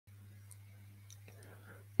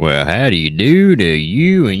Well, how do you do to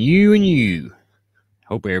you and you and you?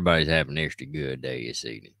 Hope everybody's having an extra good day this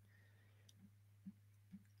evening.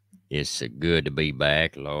 It's good to be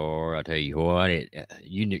back, Lord. I tell you what,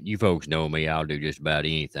 you folks know me. I'll do just about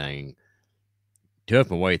anything. Tough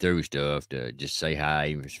my way through stuff to just say hi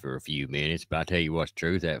even for a few minutes. But I tell you what's the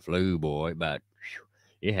truth, that flu, boy,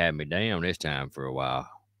 it had me down this time for a while.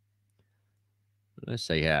 Let's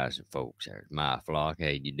say hi to some folks. There's my flock. How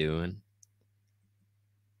you doing,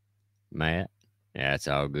 Matt? That's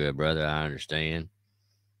all good, brother. I understand.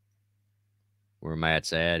 Where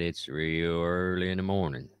Matt's at, it's real early in the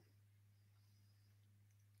morning.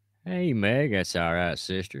 Hey, Meg, that's all right,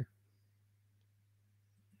 sister.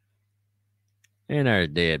 And there's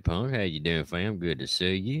Dead Punk. How you doing, fam? Good to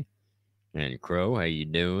see you. And Crow, how you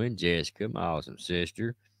doing? Jessica, my awesome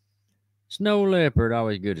sister. Snow Leopard,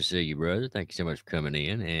 always good to see you, brother. Thank you so much for coming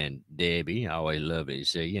in. And Debbie, always lovely to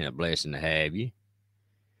see you and a blessing to have you.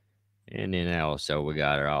 And then also we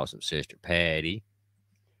got our awesome sister Patty.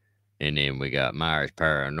 And then we got Myers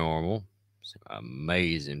Paranormal. Some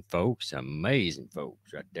amazing folks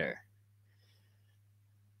right there.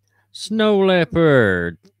 Snow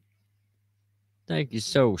Leopard, thank you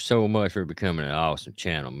so much for becoming an awesome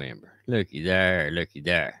channel member. Looky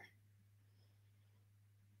there.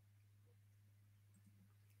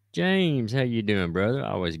 James, how you doing, brother?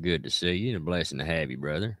 Always good to see you and a blessing to have you,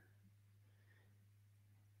 brother.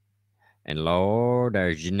 And Lord,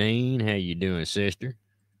 there's Janine. How you doing, sister?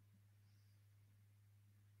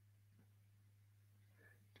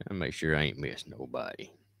 Trying to make sure I ain't missed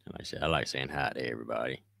nobody. Like I said, I like saying hi to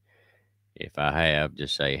everybody. If I have,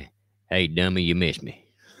 just say, hey, dummy, you missed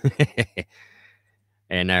me.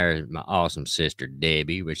 And there's my awesome sister,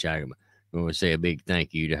 Debbie, which I'm going to say a big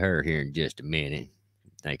thank you to her here in just a minute.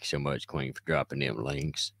 Thank you so much, Queen, for dropping them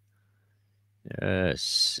links. Let's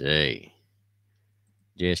see.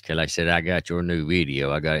 Jessica, like I said, I got your new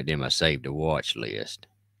video. I got it in my save to watch list.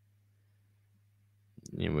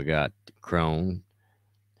 Then we got Crone.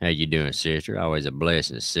 How you doing, sister? Always a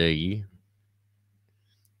blessing to see you.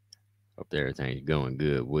 Hope everything's going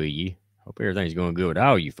good with you. Hope everything's going good with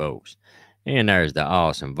all you folks. And there's the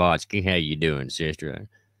awesome Votsky. How you doing, sister?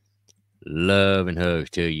 Love and hugs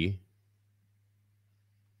to you.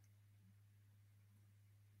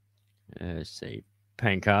 Let's see.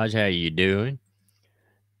 Pankaj, how you doing?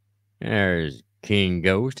 There's King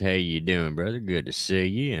Ghost. How you doing, brother? Good to see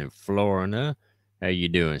you. And Florina, how you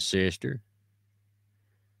doing, sister?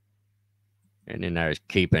 And then there's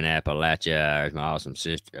Keeping Appalachia. There's my awesome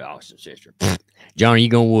sister. Johnny, you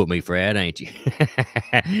gonna whoop me for that, ain't you?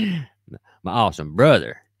 My awesome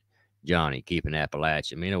brother, Johnny, Keeping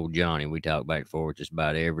Appalachia. Me and old Johnny, we talk back and forth just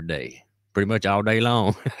about every day. Pretty much all day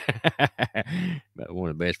long. But one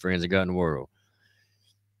of the best friends I got in the world.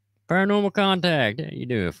 Paranormal Contact. How you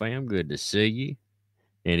doing, fam? Good to see you.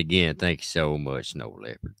 And again, thank you so much, Snow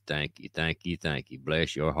Leopard. Thank you.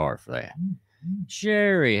 Bless your heart for that.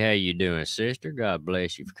 Sherry, how you doing, sister? God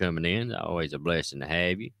bless you for coming in. Always a blessing to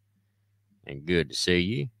have you. And good to see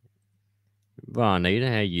you. Vonita,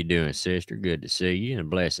 how you doing, sister? Good to see you and a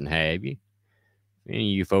blessing to have you. If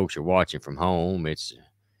any of you folks are watching from home,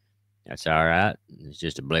 that's all right. It's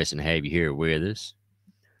just a blessing to have you here with us.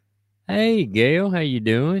 Hey, Gail, how you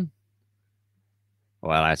doing?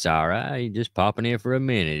 Well, that's all right. You just popping in for a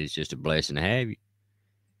minute. It's just a blessing to have you.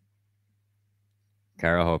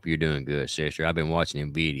 Carol, hope you're doing good, sister. I've been watching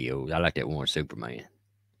them videos. I like that one Superman.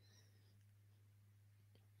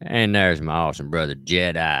 And there's my awesome brother,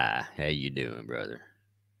 Jedi. How you doing, brother?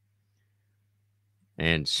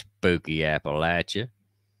 And Spooky Appalachia.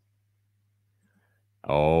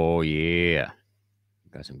 Oh, yeah.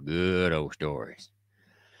 Got some good old stories.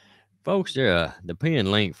 Folks, the pinned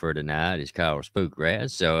link for tonight is called Spook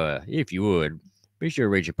Rats. So if you would, be sure to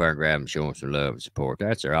reach up and grab them, show them some love and support.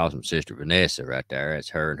 That's our awesome sister Vanessa right there. That's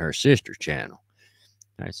her and her sister's channel.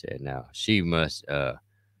 I said, now she must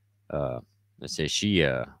let's say she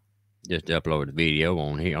just uploaded the video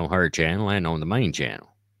on her channel and on the main channel.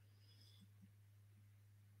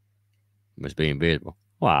 Must be invisible.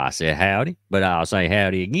 Well, I said howdy, but I'll say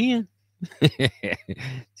howdy again.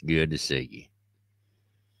 It's good to see you.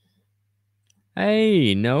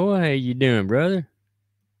 Hey, Noah, how you doing, brother?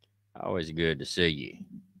 Always good to see you.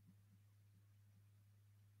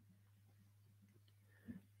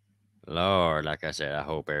 Lord, like I said, I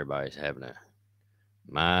hope everybody's having a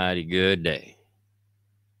mighty good day.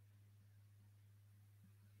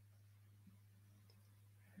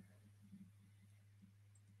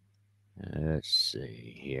 Let's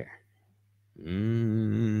see here.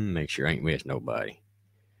 Make sure I ain't missed nobody.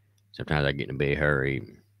 Sometimes I get in a big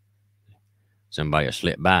hurry. Somebody will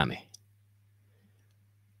slip by me.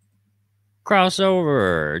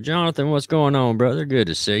 Crossover. Jonathan, what's going on, brother? Good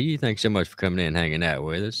to see you. Thanks so much for coming in and hanging out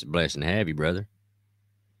with us. It's a blessing to have you, brother.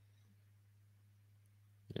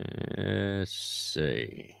 Let's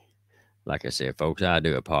see. Like I said, folks, I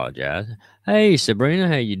do apologize. Hey, Sabrina,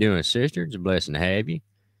 how you doing, sister? It's a blessing to have you.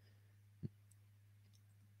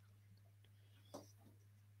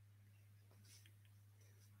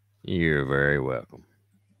 You're very welcome.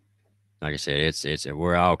 Like I said, it's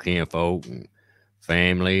we're all kinfolk and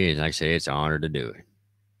family, and like I said, it's an honor to do it.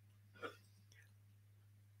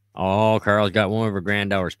 Oh, Carl's got one of her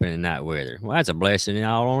granddaughters spending the night with her. Well, that's a blessing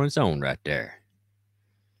all on its own right there.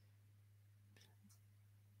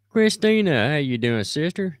 Christina, how you doing,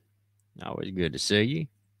 sister? Always good to see you.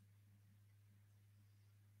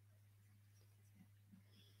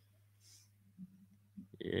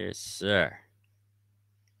 Yes, sir.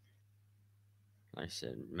 Like I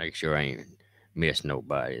said, make sure I ain't miss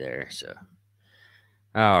nobody there. So,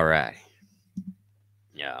 all right.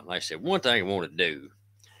 Yeah, like I said, one thing I want to do,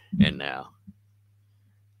 and now,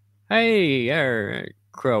 hey,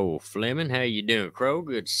 Crow Fleming, how you doing, Crow?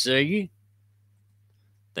 Good to see you.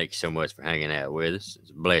 Thank you so much for hanging out with us.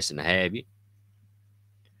 It's a blessing to have you.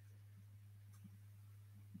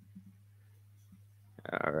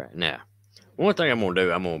 All right, now, one thing I'm gonna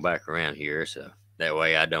do, I'm gonna back around here, so that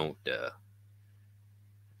way I don't.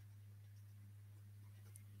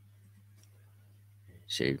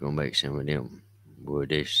 See, we're gonna make some of them wood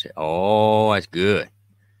dishes. Oh, that's good.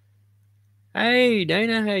 Hey,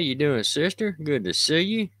 Dana, how you doing, sister? Good to see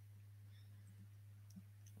you.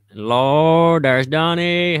 Lord, there's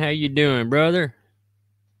Donnie. How you doing, brother?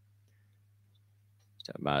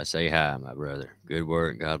 Stop by to say hi, my brother. Good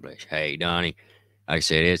work. God bless you. Hey, Donnie. Like I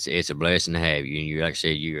said, it's a blessing to have you. And you, like I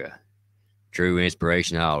said, you're a true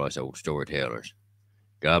inspiration to all us old storytellers.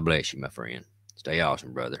 God bless you, my friend. Stay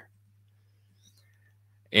awesome, brother.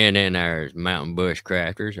 And then there's Mountain Bush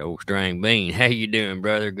Crafters, old String Bean. How you doing,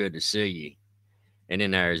 brother? Good to see you. And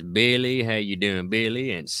then there's Billy. How you doing,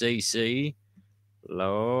 Billy? And CC.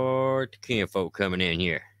 Lord, the kinfolk coming in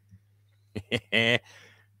here.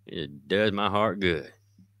 It does my heart good.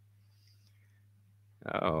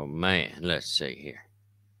 Oh, man. Let's see here.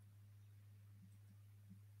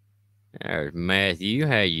 There's Matthew.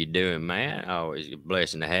 How you doing, Matt? Always a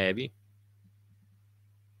blessing to have you.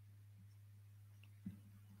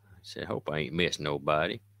 I said, hope I ain't missed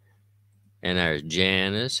nobody. And there's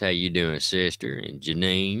Janice. How you doing, sister? And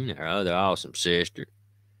Janine, our other awesome sister.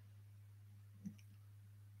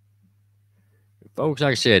 Folks,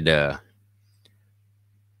 like I said,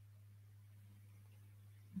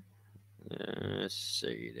 let's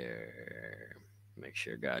see there. Make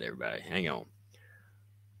sure I got everybody. Hang on.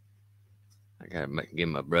 I gotta give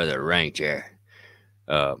my brother a ring chair.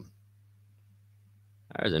 There's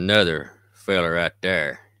another fella right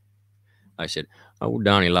there. I said, oh,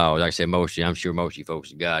 Donnie Laws. Like I said, I'm sure most of you folks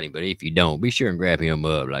have got him, but if you don't, be sure and grab him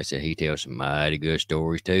up. Like I said, he tells some mighty good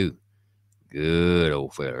stories too. Good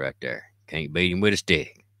old fella right there. Can't beat him with a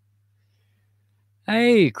stick.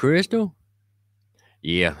 Hey, Crystal.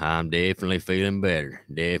 Yeah, I'm definitely feeling better.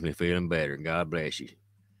 Definitely feeling better. God bless you.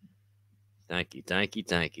 Thank you, thank you,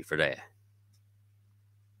 thank you for that.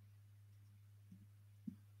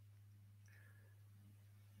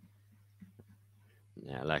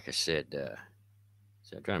 Now, like I said,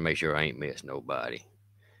 so I'm trying to make sure I ain't missed nobody.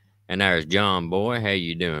 And there's John Boy. How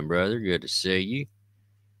you doing, brother? Good to see you.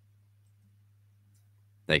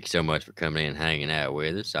 Thank you so much for coming in and hanging out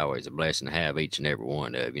with us. Always a blessing to have each and every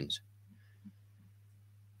one of you.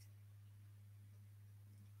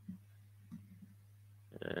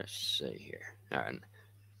 Let's see here. All right.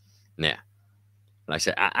 Now, like I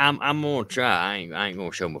said, I'm gonna try. I ain't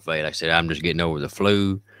gonna show my face. Like I said, I'm just getting over the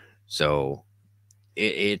flu. So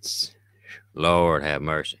it's Lord have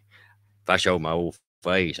mercy. If I showed my old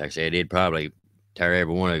face, like I said, it'd probably tear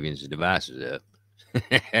every one of your devices up.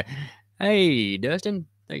 Hey, Dustin.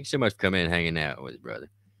 Thank you so much for coming in and hanging out with us, brother.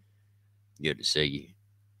 Good to see you.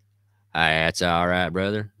 That's all right,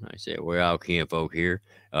 brother. Like I said, we're all kinfolk here.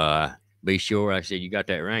 Be sure, like I said, you got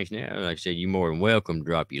that range now. Like I said, you're more than welcome to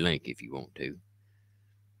drop your link if you want to.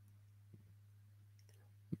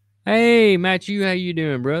 Hey, Matthew, how you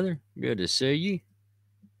doing, brother? Good to see you.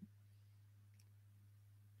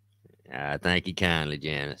 Thank you kindly,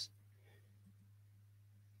 Janice.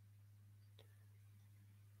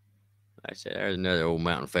 Like I said, there's another old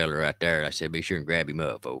mountain fella right there. I said, be sure and grab him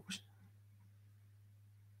up, folks.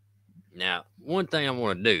 Now, one thing I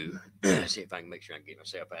want to do, see if I can make sure I can get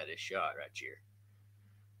myself out of this shot right here,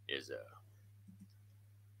 is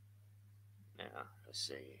now let's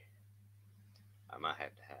see. I might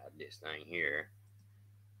have to hide this thing here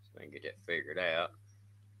so I can get that figured out.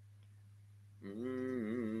 No,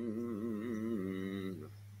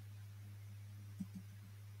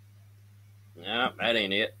 that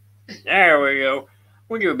ain't it. There we go.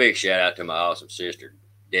 We'll give a big shout out to my awesome sister,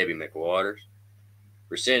 Debbie McWaters,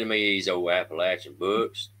 for sending me these old Appalachian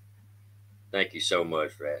books. Thank you so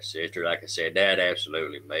much for that, sister. Like I said, that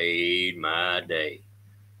absolutely made my day.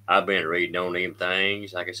 I've been reading on them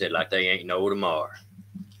things, like I said, like they ain't no tomorrow.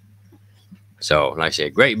 So, like I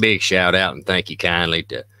said, great big shout out and thank you kindly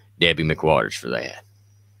to Debbie McWaters for that.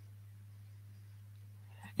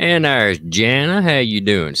 And there's Jana. How you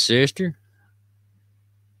doing, sister?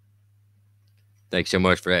 Thanks so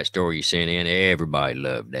much for that story you sent in. Everybody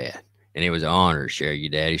loved that. And it was an honor to share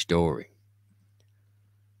your daddy's story.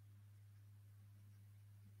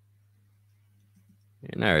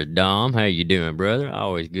 And there's Dom. How you doing, brother?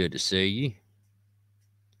 Always good to see you.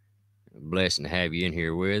 Blessing to have you in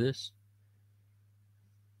here with us.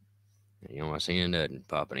 You know, I seen nothing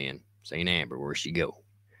popping in. Seen Amber. Where'd she go?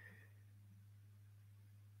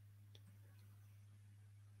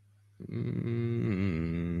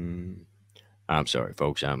 I'm sorry,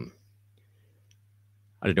 folks. I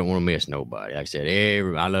just don't want to miss nobody. Like I said,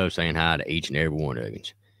 I love saying hi to each and every one of you.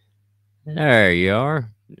 There you are.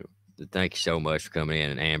 Thank you so much for coming in.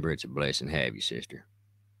 And Amber, it's a blessing to have you, sister.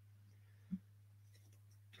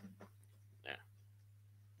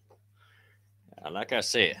 Like I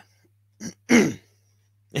said,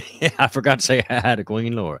 I forgot to say hi to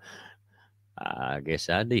Queen Laura. I guess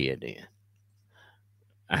I did then.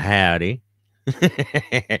 Howdy.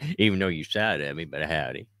 Even though you shouted at me, but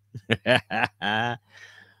howdy.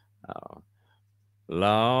 Oh,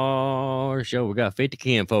 Lord, show we got 50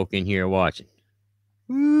 kinfolk in here watching.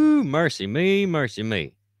 Woo, mercy me, mercy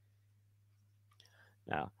me.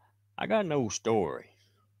 Now, I got an old story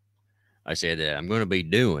I said that I'm going to be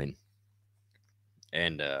doing.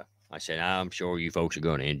 And I said, I'm sure you folks are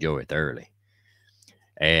going to enjoy it thoroughly.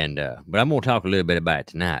 And, but I'm going to talk a little bit about it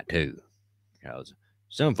tonight, too. Because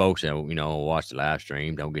some folks that, watch the live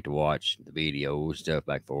stream don't get to watch the videos, stuff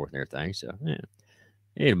back and forth and everything. So, yeah,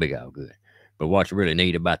 it'll be all good. But what's really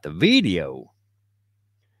neat about the video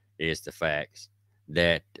is the fact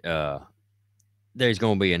that there's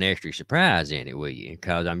going to be an extra surprise in it with you.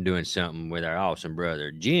 Because I'm doing something with our awesome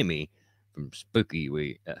brother, Jimmy, from Spooky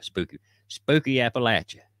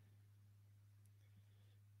Appalachia.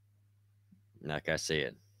 Like I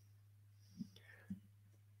said.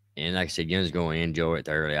 And like I said, you're going to enjoy it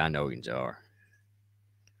thoroughly. I know you are.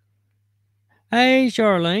 Hey,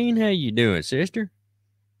 Charlene, how you doing, sister?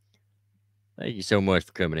 Thank you so much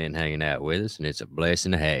for coming in and hanging out with us, and it's a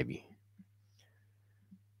blessing to have you.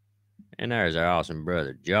 And there's our awesome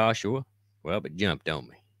brother, Joshua. Well, but jumped on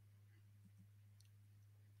me.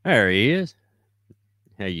 There he is.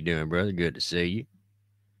 How you doing, brother? Good to see you.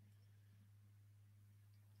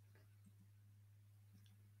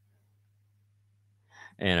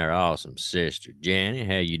 And our awesome sister, Janet.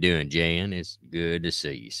 How you doing, Jan? It's good to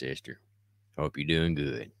see you, sister. Hope you're doing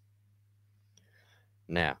good.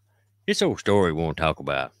 Now, this old story we want to talk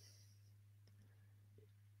about.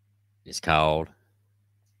 It's called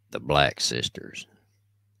The Black Sisters.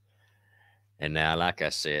 And now, like I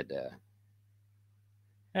said,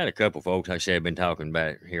 I had a couple folks, like I said, been talking about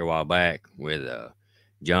it here a while back with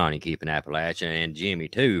Johnny keeping Appalachia and Jimmy,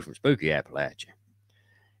 too, from Spooky Appalachia.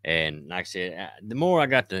 And like I said, the more I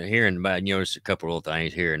got to hearing about, just a couple of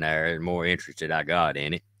things here and there, the more interested I got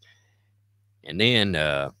in it. And then,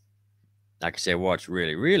 like I said, what's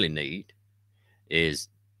really, really neat is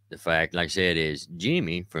the fact, like I said, is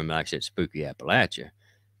Jimmy from, like I said, Spooky Appalachia.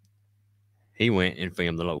 He went and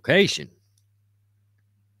filmed the location.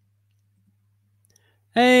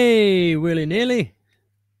 Hey, Willy Nilly.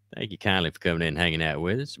 Thank you kindly for coming in and hanging out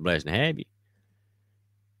with us. It's a blessing to have you.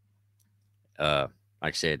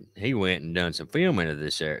 Like I said, he went and done some filming of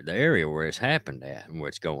this the area where it's happened at and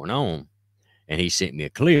what's going on. And he sent me a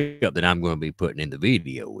clip that I'm going to be putting in the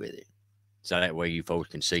video with it. So that way you folks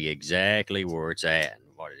can see exactly where it's at and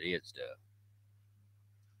what it is stuff.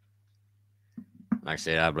 Like I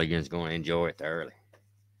said, I believe you're going to enjoy it thoroughly.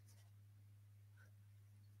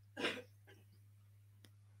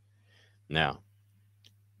 Now,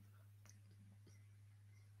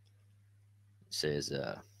 it says,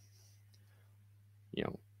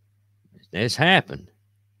 this happened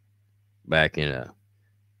back in a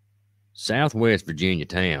Southwest Virginia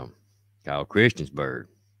town called Christiansburg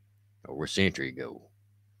over a century ago.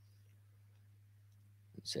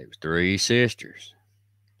 It said it was 3 sisters.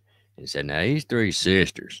 And it said, now these 3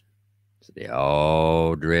 sisters, so they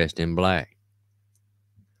all dressed in black.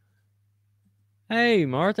 Hey,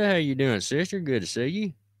 Martha, how you doing, sister? Good to see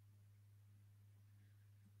you.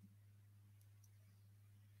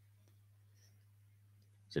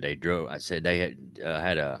 So they drove. I said they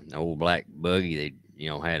had an old black buggy. They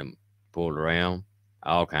had them pulled around,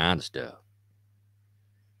 all kinds of stuff.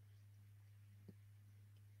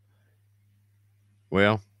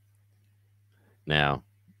 Well, now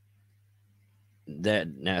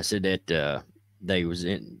I said that they was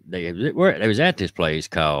at this place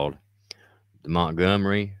called the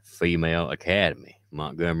Montgomery Female Academy,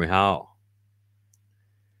 Montgomery Hall.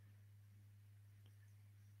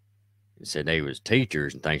 It said they was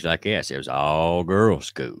teachers and things like that. So it was all girls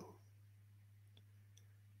school.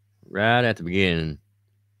 Right at the beginning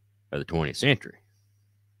of the 20th century.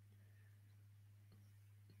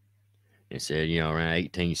 It said, around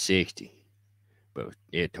 1860. But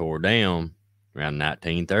it tore down around the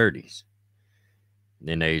 1930s.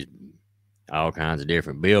 Then there's all kinds of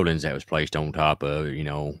different buildings that was placed on top of it,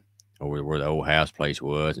 over where the old house place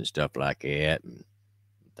was and stuff like that and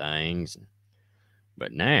things.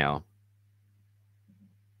 But now,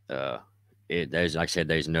 there's, like I said,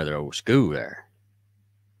 there's another old school there.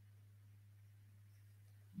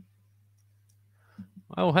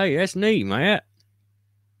 Oh, hey, that's neat, Matt.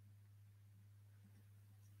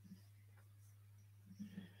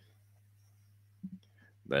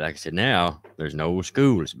 But like I said, now there's an old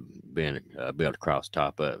school that's been built across the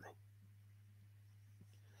top of it.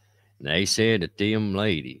 And they said that them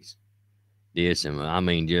ladies did some,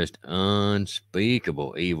 just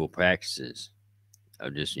unspeakable evil practices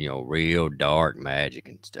of just, real dark magic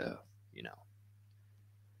and stuff,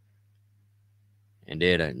 And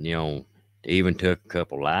did, they even took a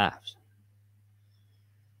couple lives.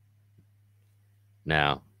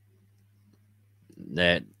 Now,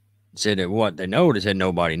 that said that what they noticed had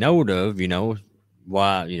nobody knowed of,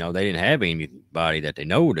 why, they didn't have anybody that they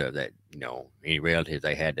knowed of that, any relatives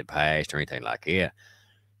they had that passed or anything like that.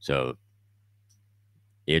 So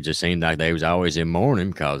it just seemed like they was always in mourning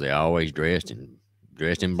because they always dressed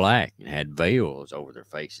in black and had veils over their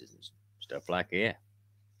faces and stuff like that.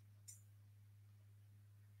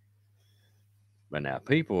 But now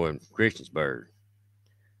people in Christiansburg,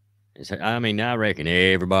 I reckon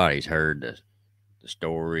everybody's heard the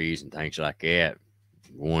stories and things like that.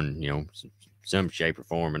 One, some shape or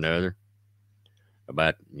form or another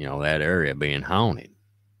about, that area being haunted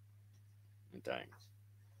and things.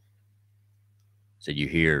 So you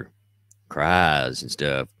hear cries and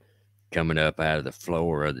stuff coming up out of the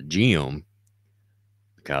floor of the gym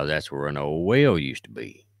because that's where an old well used to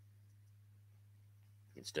be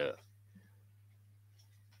and stuff.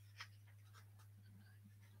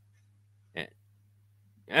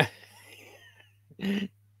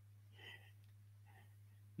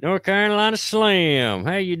 North Carolina Slim,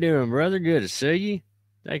 how you doing, brother? Good to see you.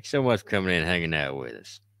 Thanks so much for coming in and hanging out with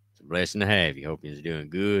us. It's a blessing to have you. Hope you're doing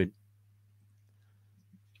good.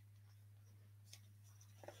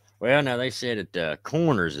 Well, now they said at the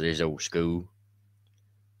corners of this old school,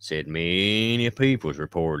 said many people's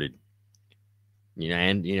reported,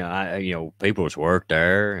 and people that's worked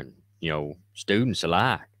there and students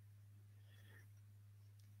alike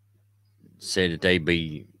said that they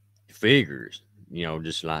be figures,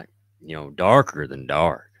 just like darker than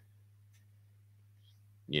dark.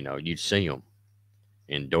 You'd see them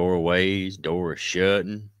in doorways, doors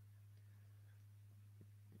shutting,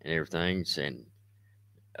 and everything, and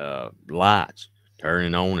lights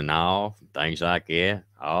turning on and off, and things like that,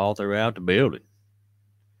 all throughout the building.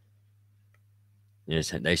 They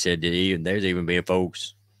said that there's even been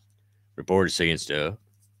folks reported seeing stuff,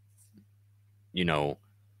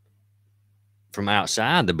 from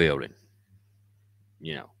outside the building.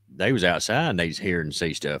 They was outside and they just hear and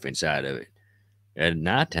see stuff inside of it at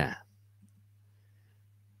nighttime.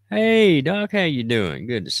 Hey, Doc, how you doing?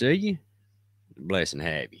 Good to see you. Blessing to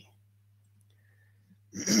have you.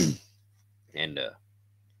 And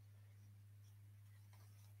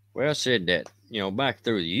well, said that back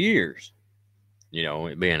through the years,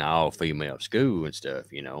 it being an all-female school and stuff,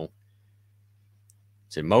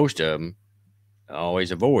 said most of them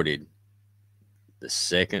always avoided the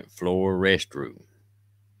second floor restroom.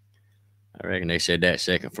 I reckon they said that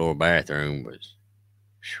second floor bathroom was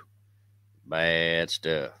bad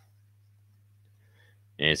stuff.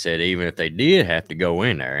 And it said even if they did have to go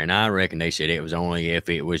in there, and I reckon they said it was only if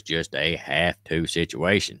it was just a have-to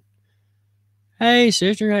situation. Hey,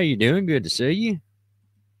 sister, how you doing? Good to see you.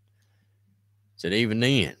 Said even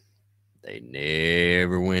then, they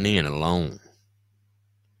never went in alone.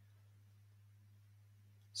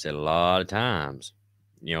 Said a lot of times,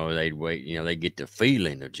 they'd wait, they'd get the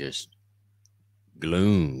feeling of just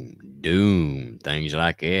gloom, doom, things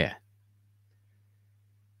like that.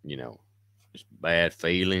 Just bad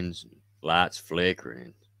feelings, lights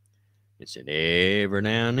flickering. It said every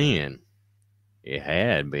now and then it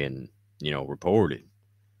had been, reported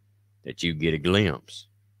that you get a glimpse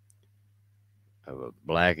of a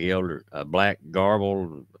black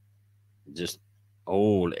garbled, just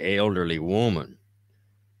old elderly woman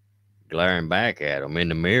glaring back at him in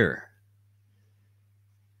the mirror.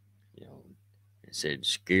 It said,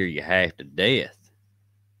 scare you half to death.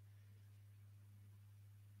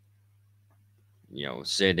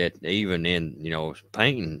 Said that even in,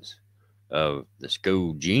 paintings of the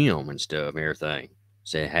school gym and stuff and everything,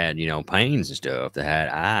 said it had, paintings and stuff that had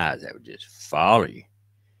eyes that would just follow you.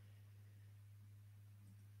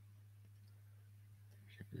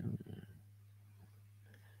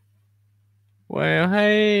 Well,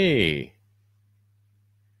 hey.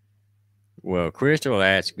 Well, Crystal,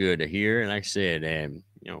 that's good to hear. And like I said,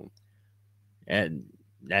 that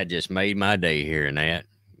that just made my day hearing that.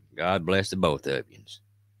 God bless the both of you.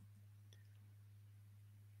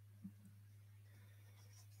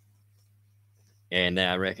 And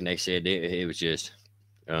I reckon they said it was just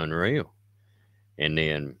unreal. And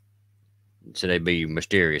then so they'd be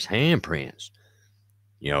mysterious handprints,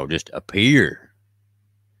 just appear,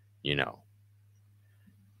 you know.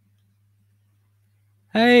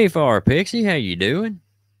 Hey, Far Pixie, how you doing?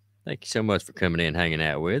 Thank you so much for coming in, hanging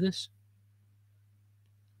out with us.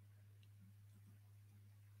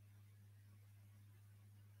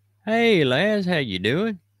 Hey, Laz, how you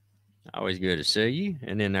doing? Always good to see you.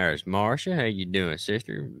 And then there's Marcia. How you doing,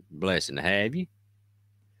 sister? Blessing to have you.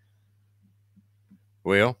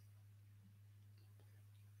 Well,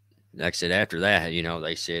 like I said, after that,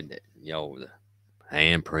 they said that, the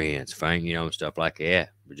handprints, stuff like that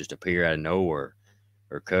would just appear out of nowhere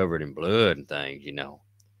or covered in blood and things,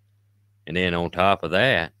 And then on top of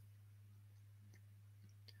that,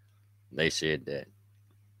 they said that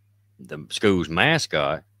the school's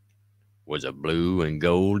mascot was a blue and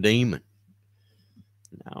gold demon.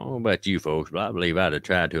 I don't know about you folks, but I believe I'd have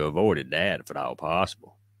tried to avoid that if at all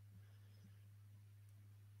possible.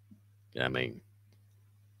 I mean,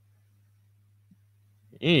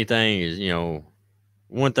 anything is,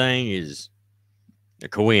 one thing is a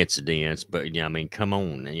coincidence, but come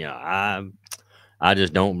on, I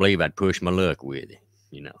just don't believe I'd push my luck with it,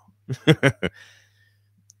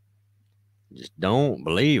 Just don't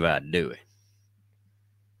believe I'd do it.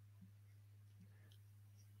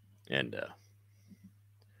 And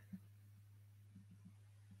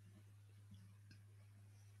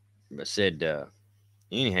but said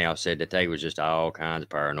anyhow, said that they was just all kinds of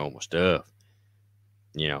paranormal stuff,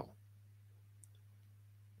 you know,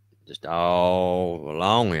 just all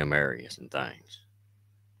along them areas and things.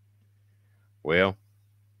 Well,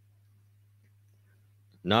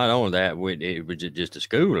 not only that, it was just a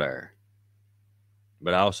school there,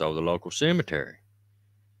 but also the local cemetery.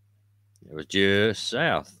 It was just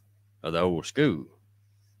south of the old school.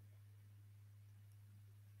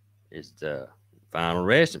 It's the final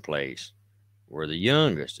resting place where the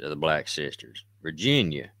youngest of the Black sisters,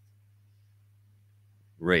 Virginia,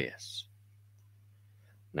 rests.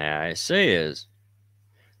 Now it says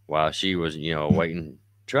while she was, awaiting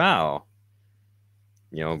trial,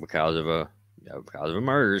 because of a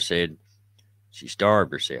murder, said she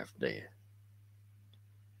starved herself to death.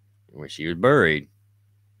 And when she was buried,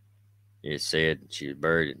 it said she was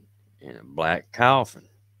buried in a black coffin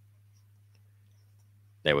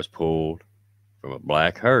that was pulled from a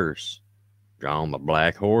black hearse drawn by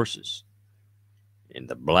black horses in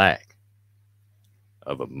the black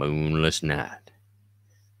of a moonless night.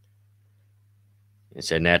 It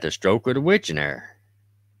said at the stroke of the witching hour,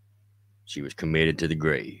 she was committed to the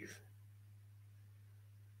grave.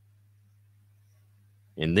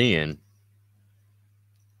 And then,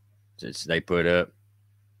 since they put up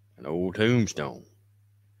an old tombstone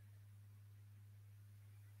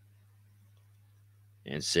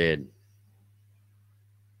and said,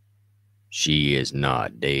 she is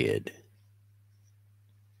not dead.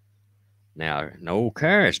 Now, an old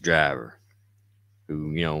carriage driver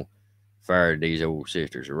who, fired these old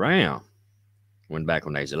sisters around when they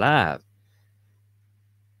was alive,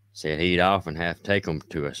 said he'd often have to take them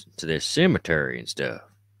to this cemetery and stuff.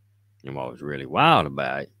 And what was really wild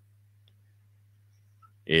about it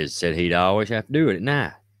is said he'd always have to do it at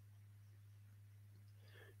night.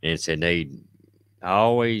 And said they'd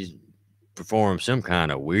always perform some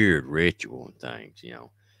kind of weird ritual and things,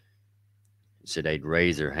 Said they'd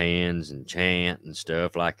raise their hands and chant and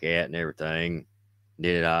stuff like that and everything.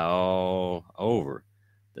 Did it all over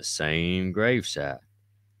the same gravesite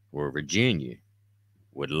where Virginia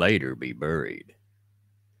would later be buried.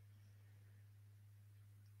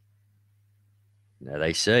 Now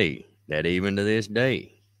they say that even to this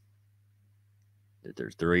day, that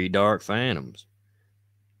there's 3 dark phantoms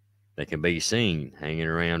They can be seen hanging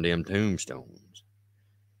around them tombstones,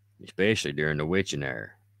 especially during the witching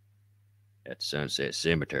hour at the Sunset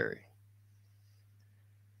Cemetery.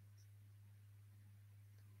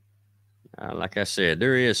 Like I said,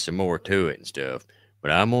 there is some more to it and stuff, but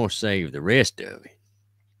I'm gonna save the rest of it.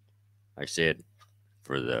 Like I said,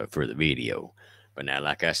 for the video. But now,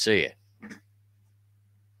 like I said,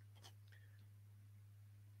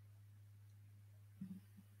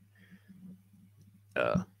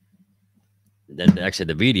 uh, like I said,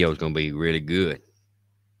 the video is gonna be really good.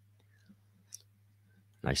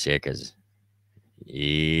 Like I said, cause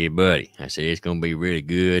yeah, buddy, I said it's gonna be really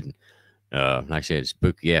good. Like I said,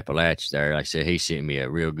 Spooky Appalachia there. Like I said, he sent me a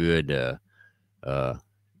real good uh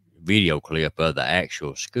video clip of the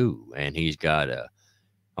actual school, and he's got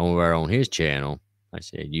over on his channel. I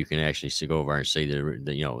said you can actually go over and see the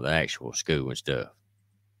the actual school and stuff.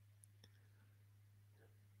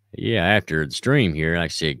 Yeah, after the stream here, like I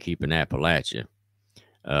said, keeping Appalachia.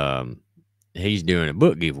 Um, he's doing a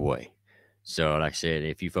book giveaway. So, like I said,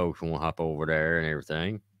 if you folks want to hop over there and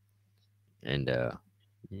everything, and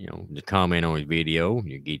just comment on his video,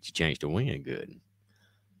 you get your chance to win. Good.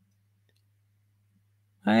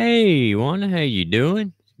 Hey, Wanda, how you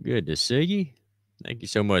doing? Good to see you. Thank you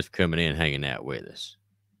so much for coming in and hanging out with us.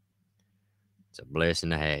 It's a blessing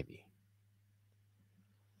to have you.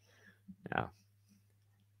 Now,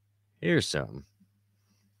 here's something.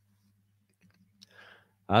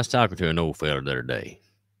 I was talking to an old fella the other day.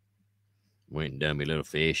 Went and done me a little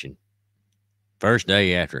fishing. First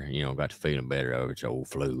day after, got to feeling better over its old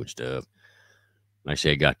flu and stuff. Like I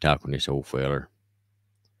said, got talking to this old feller.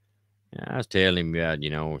 And I was telling him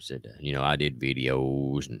about, said, I did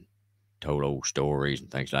videos and told old stories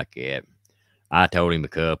and things like that. I told him a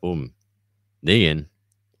couple, and then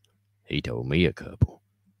he told me a couple.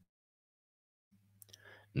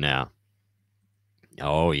 Now,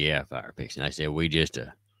 oh yeah, fire fixing. I said we just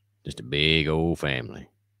a big old family.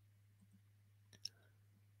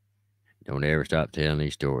 Don't ever stop telling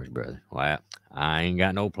these stories, brother. Well, I ain't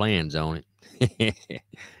got no plans on it.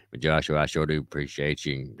 But Joshua, I sure do appreciate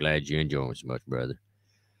you and glad you enjoying so much, brother.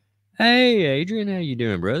 Hey, Adrian, how you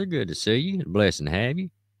doing, brother? Good to see you. Blessing to have you.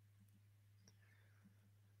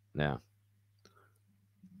 Now,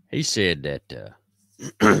 he said that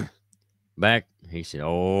back, he said,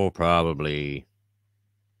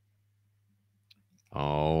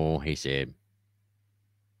 he said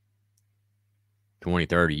 20,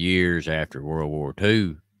 30 years after World War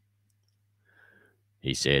II,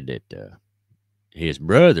 he said that his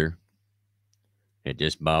brother had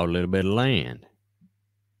just bought a little bit of land.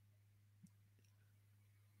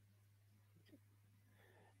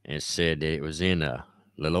 And said that it was in a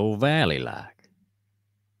little old valley like.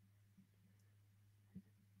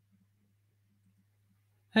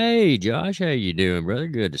 Hey, Josh, how you doing, brother?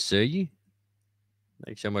 Good to see you.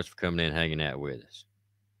 Thanks so much for coming in and hanging out with us.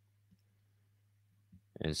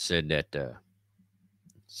 And said that, they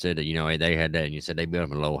had that, and you said they built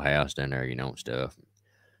up a little house down there, and stuff.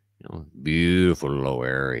 Beautiful little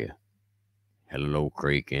area. Had a little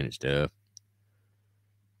creek in it and stuff.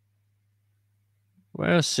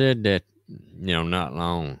 Well, said that, not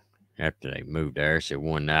long after they moved there, said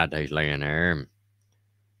one night they was laying there and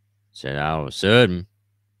said all of a sudden,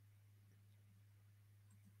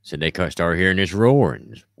 said they started hearing this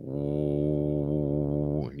roaring.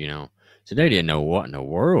 So they didn't know what in the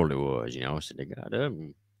world it was, So they got up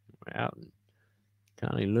and went out and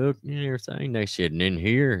kind of looked and everything. They said, and in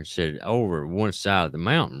here, said over one side of the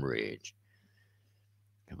mountain ridge,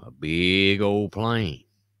 a big old plane.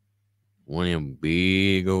 One of them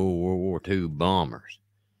big old World War II bombers.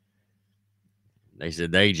 They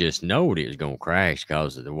said they just knowed it was going to crash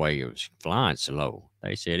because of the way it was flying so low.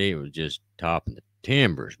 They said it was just topping the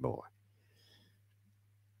timbers, boy.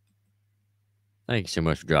 Thank you so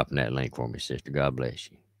much for dropping that link for me, sister. God bless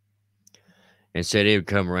you. And said it would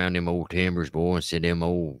come around them old timbers, boy, and said them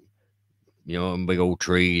old, them big old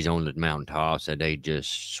trees on the mountaintop, said they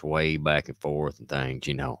just sway back and forth and things,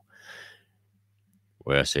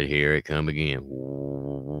 Well, I said, here it come again.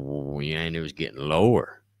 And it was getting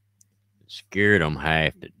lower. It scared them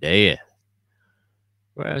half to death.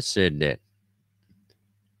 Well, I said that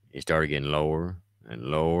it started getting lower and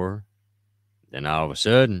lower. Then all of a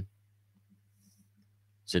sudden,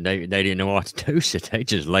 said they didn't know what to do. So they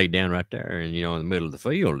just laid down right there and, in the middle of the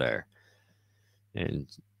field there. And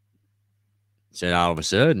said all of a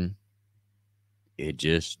sudden, it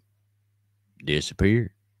just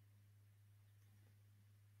disappeared.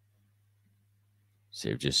 So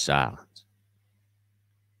it was just silence.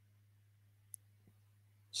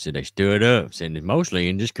 So they stood up, said mostly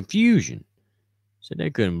in just confusion. Said they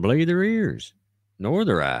couldn't believe their ears. nor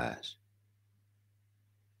their eyes.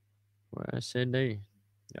 Well, I said they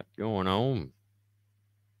got going on.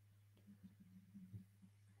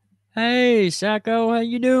 Hey, Psycho, how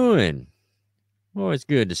you doing? Oh, it's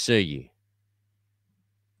good to see you.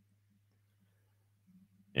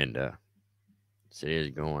 And said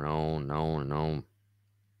it's going on and on and on.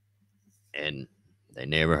 And they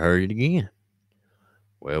never heard it again.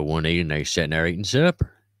 Well, one evening they sitting there eating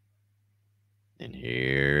supper. And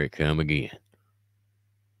here it come again.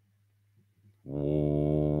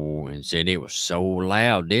 Whoa, and said it was so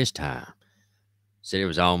loud this time. Said it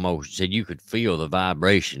was almost, said you could feel the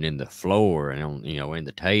vibration in the floor and on, in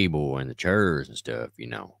the table and the chairs and stuff.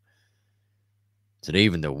 Said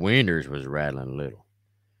even the windows was rattling a little.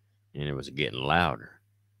 And it was getting louder.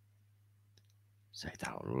 So I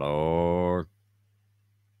thought, Lord.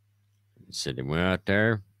 Said they went out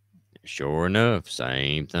there. Sure enough,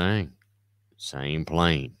 same thing. Same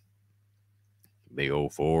plane. Big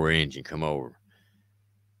old 4 engine come over.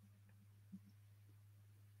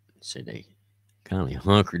 Said they kind of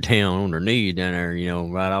hunkered down on their knees down there,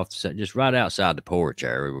 right off just right outside the porch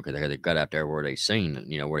area because they got out there where they seen,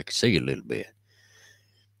 where they could see a little bit.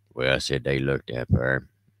 Well, I said they looked up there.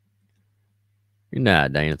 Good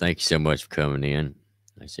night, Dana. Thank you so much for coming in.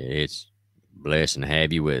 I said it's a blessing to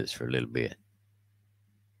have you with us for a little bit.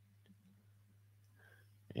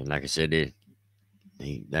 And like I said,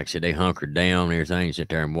 they hunkered down and everything, sat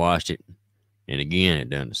there and watched it. And again, it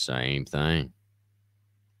done the same thing.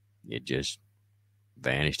 It just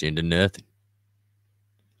vanished into nothing.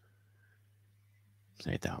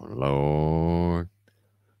 They thought, Lord.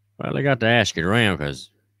 Well, they got to ask it around because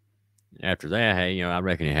after that, hey, I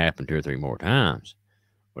reckon it happened 2 or 3 more times.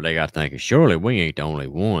 Well, they got thinking, surely we ain't the only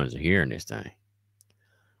ones hearing this thing.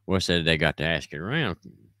 Well, said they got to ask it around.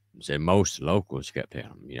 Said most locals kept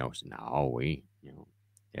telling them, said, no, we,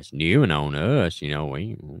 that's new and on us, we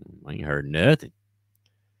ain't heard nothing.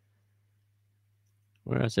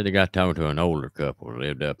 Well, I said they got talking to an older couple who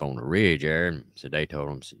lived up on the ridge there, and said they told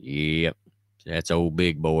them, yep, that's old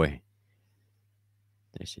big boy.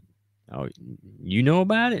 They said, oh, you know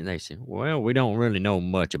about it? And they said, well, we don't really know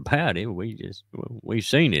much about it. We've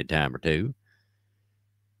seen it a time or two.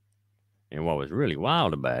 And what was really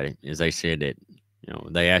wild about it is they said that,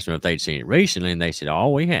 they asked them if they'd seen it recently, and they said, oh,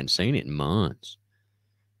 we hadn't seen it in months.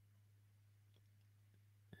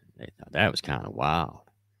 They thought that was kind of wild,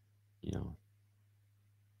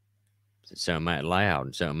 Something that loud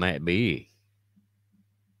and something that big,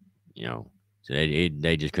 So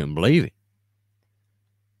they just couldn't believe it.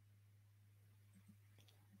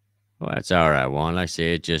 Well, that's all right, Juan. Like I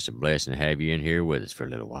said, it's just a blessing to have you in here with us for a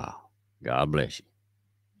little while. God bless you.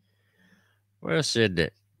 Well, I said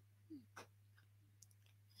that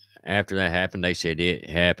after that happened, they said it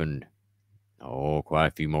happened, quite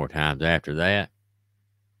a few more times after that.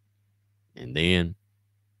 And then,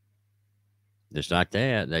 just like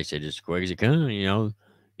that, they said just as quick as it come,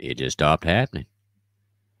 it just stopped happening.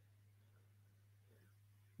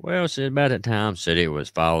 Well, said about that time, said it was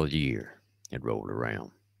fall of the year. It rolled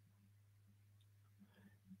around.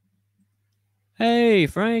 Hey,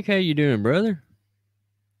 Frank, how you doing, brother?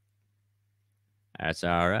 That's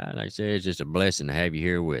all right. Like I said, it's just a blessing to have you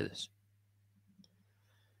here with us.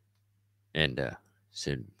 And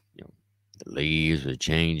said, the leaves were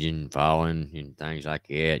changing, falling, and things like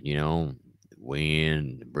that, the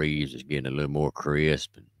wind, the breeze was getting a little more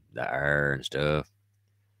crisp, and the air and stuff.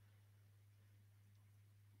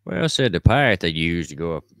 Well, said the path they used to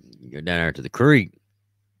go down there to the creek,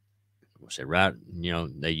 said right,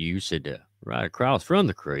 they used said right across from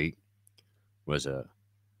the creek was a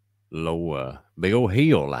low, big old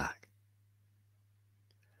hill like.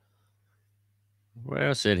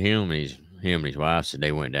 Well, said him and his wife said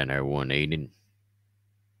they went down there one evening.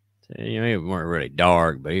 Said, it weren't really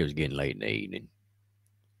dark, but it was getting late in the evening.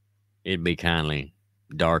 It'd be kindly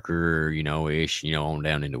darker, ish, on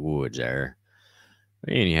down in the woods there.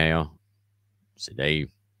 But anyhow, so they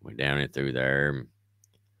went down and through there.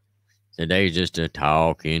 So they was just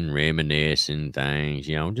talking, reminiscing things,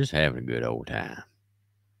 just having a good old time.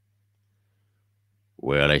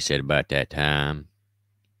 Well, they said about that time,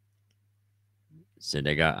 said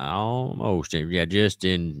they got almost, just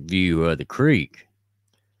in view of the creek.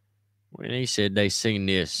 When he said they seen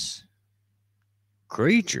this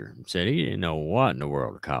creature, said he didn't know what in the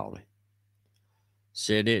world to call it.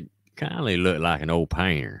 Said it kind of looked like an old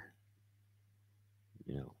painter,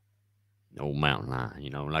 an old mountain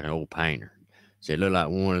lion, like an old painter. Said it looked like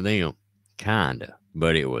one of them, kinda,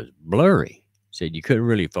 but it was blurry. Said you couldn't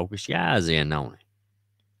really focus your eyes in on it.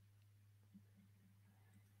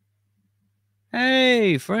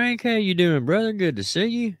 Hey, Frank, how you doing, brother? Good to see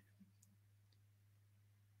you.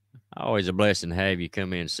 Always a blessing to have you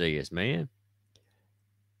come in and see us, man.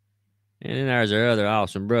 And then there's our other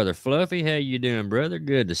awesome brother, Fluffy. How you doing, brother?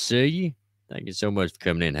 Good to see you. Thank you so much for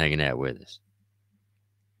coming in and hanging out with us.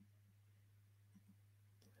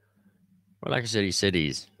 Well, like I said, he said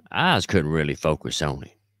his eyes couldn't really focus on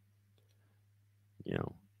it, you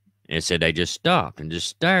know. And said they just stopped and just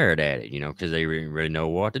stared at it, you know, because they didn't really know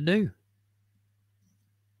what to do.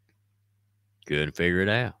 Couldn't figure it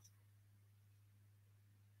out.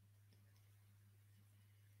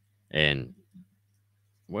 And,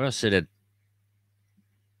 well, said that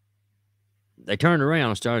they turned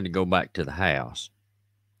around and started to go back to the house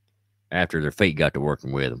after their feet got to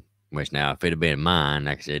working with them. Which now, if it had been mine,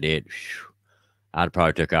 like I said, I'd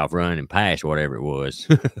probably took off running and passed whatever it was.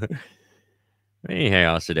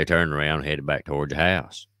 Anyhow, so they turned around and headed back towards the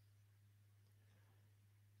house.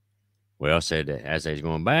 Well, said that as they was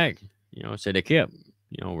going back, you know, said they kept,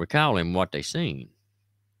 you know, recalling what they seen.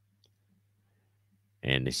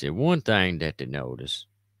 And they said one thing that they noticed.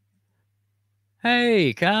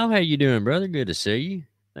 Hey, Kyle, how you doing, brother? Good to see you.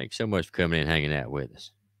 Thanks so much for coming in and hanging out with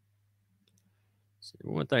us. So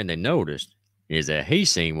one thing they noticed is that he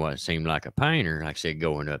seen what seemed like a painter, like I said,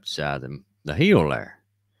 going up the side of the hill there.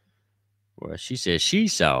 Well, she said she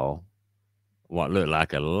saw what looked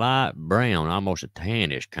like a light brown, almost a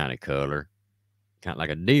tannish kind of color, kind of like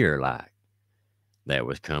a deer like, that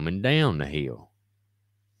was coming down the hill.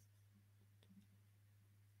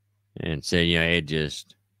 And said, you know, it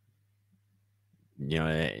just, you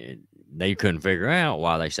know, they couldn't figure out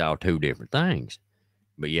why they saw two different things,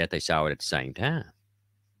 but yet they saw it at the same time.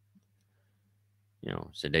 You know,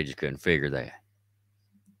 so they just couldn't figure that.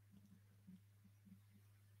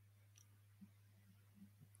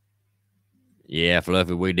 Yeah,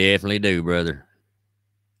 Fluffy, we definitely do, brother.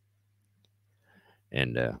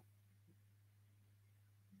 And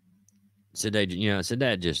so they, you know, so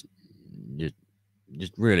that just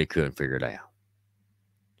really couldn't figure it out.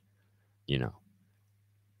 You know.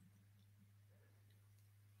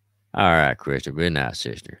 All right, Crystal. Good night,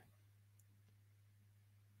 sister.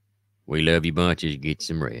 We love you bunches. Get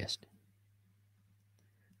some rest.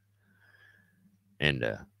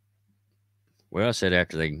 And well, I said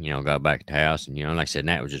after they, you know, got back to the house, and you know, like I said,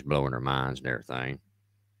 that was just blowing their minds and everything.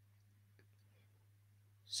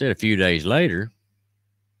 Said a few days later,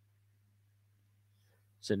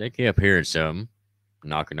 said they kept hearing something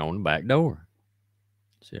knocking on the back door.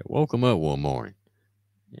 Said woke them up one morning.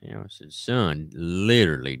 You know, said sun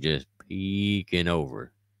literally just peeking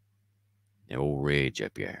over the old ridge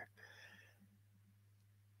up there.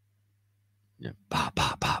 Yeah, pop,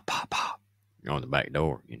 pop, pop, pop, pop on the back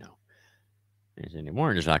door, you know. And said they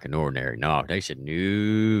weren't just like an ordinary knock. They said,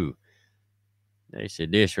 no. They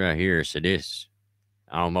said this right here, said this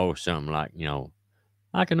almost something like, you know,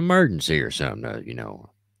 like an emergency or something, you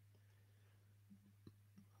know.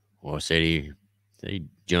 Well, said he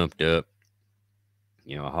jumped up,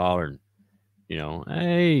 you know, hollered, you know,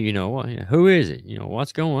 hey, you know, what, who is it? You know,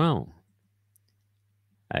 what's going on?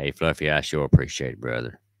 Hey, Fluffy, I sure appreciate it,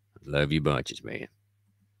 brother. Love you bunches, man.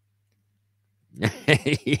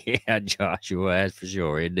 Yeah, Joshua, that's for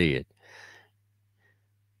sure. It did.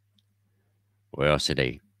 Well, said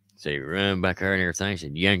he run back there and everything.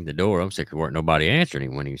 Said, yanked the door open. Said, there weren't nobody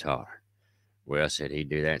answering him when he was hollering. Well, said he'd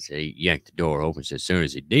do that. Said he yanked the door open. Said, as soon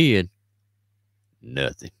as he did,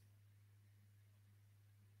 nothing.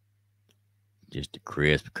 Just a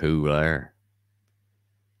crisp, cool air.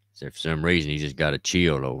 Said for some reason he just got a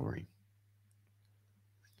chill over him.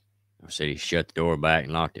 I said he shut the door back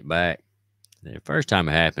and locked it back. The first time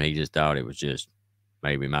it happened, he just thought it was just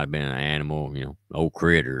maybe it might have been an animal, you know, old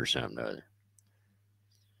critter or something or other.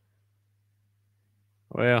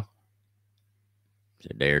 Well,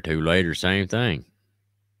 a day or two later, same thing.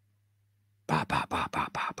 Pop, pop, pop,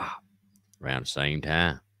 pop, pop, pop. Around the same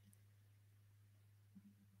time.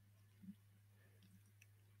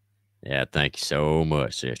 Yeah, thank you so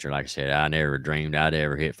much, sister. Like I said, I never dreamed I'd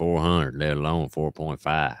ever hit 400, let alone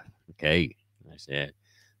 4.5. Okay. I said,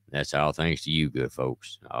 that's all thanks to you, good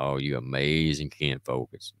folks. All you amazing kin folk.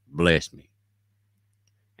 It's blessed me.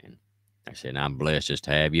 And like I said, I'm blessed just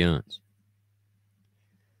to have yuns.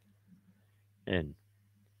 And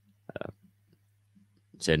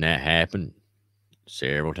said that happened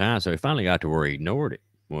several times. So he finally got to where he ignored it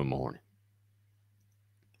one morning.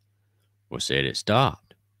 Well, said it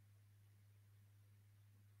stopped.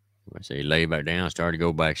 Well, so he lay back down, started to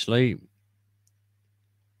go back to sleep.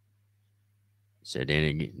 Said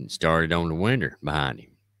then it started on the window behind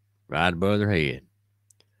him, right above their head.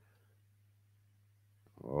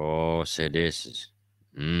 Oh, said this is,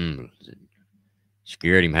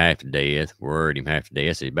 scared him half to death, worried him half to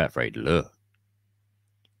death. Said he's about afraid to look.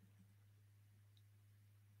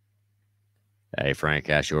 Hey, Frank,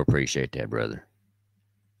 I sure appreciate that, brother.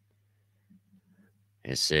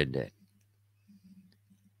 And said that,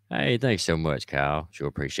 hey, thanks so much, Kyle. Sure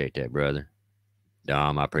appreciate that, brother.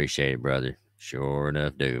 Dom, I appreciate it, brother. Sure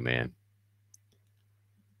enough do, man.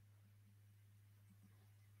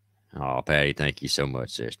 Oh, Patty, thank you so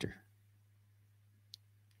much, sister.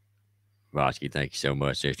 Vosky, thank you so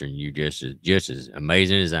much, sister. And you just as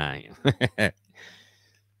amazing as I am.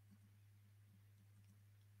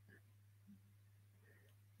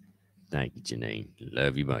 Thank you, Janine.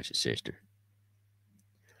 Love you much, sister.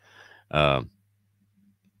 Um,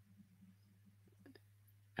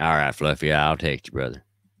 all right, Fluffy, I'll text you, brother.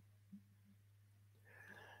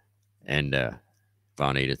 And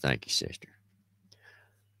Vonita, thank you, sister.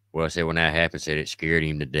 Well, I said when that happened, said it scared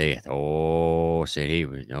him to death. Oh, said he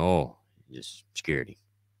was just scared him.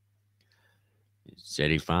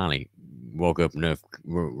 Said he finally woke up enough,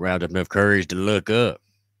 roused up enough courage to look up.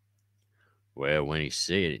 Well, when he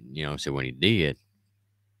said it, so when he did,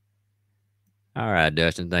 all right,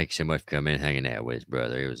 Dustin, thank you so much for coming and hanging out with us,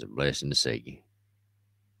 brother. It was a blessing to see you.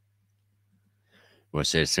 Well,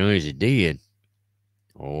 said as soon as he did,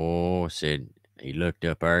 said he looked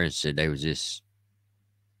up there and said there was this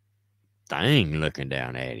thing looking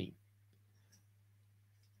down at him.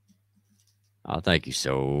 Oh, thank you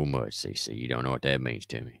so much, CC. You don't know what that means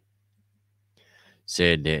to me.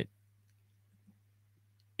 Said that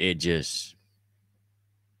it just,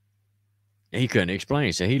 he couldn't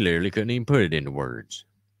explain. So he literally couldn't even put it into words.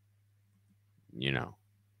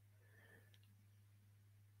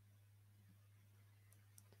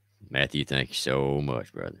 Matthew, thank you so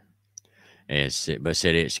much, brother. But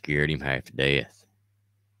said it scared him half to death.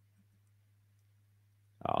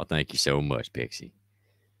 Oh, thank you so much, Pixie.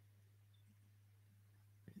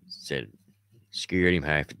 Said scared him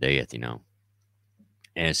half to death,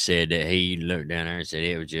 And said that he looked down there and said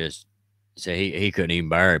it was just, said he couldn't even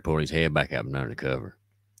bear it, pull his head back up and under the cover.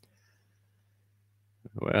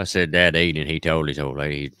 Well, I said that evening he told his old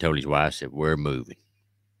lady, he told his wife, said, we're moving,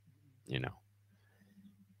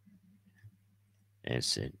 And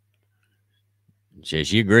said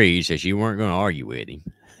she agreed, said she weren't going to argue with him.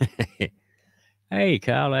 Hey,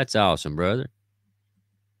 Kyle, that's awesome, brother.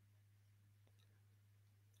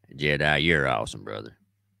 Jedi, you're awesome, brother.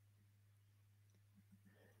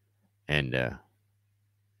 And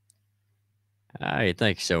hey,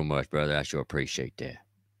 thank you so much, brother. I sure appreciate that.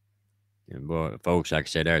 And boy, folks, like I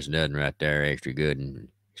said, there's nothing right there extra good and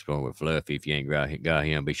exploring with Fluffy. If you ain't got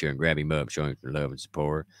him, be sure and grab him up, show him some love and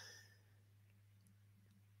support.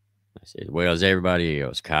 I said, as well as everybody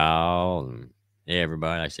else, Kyle and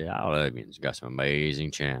everybody. I said, I love you. It's got some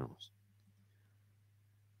amazing channels.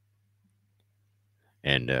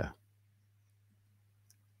 And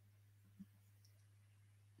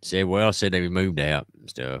said they moved out and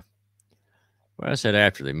stuff. Well, I said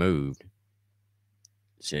after they moved,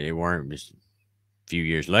 said they weren't just a few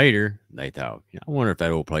years later, they thought, I wonder if that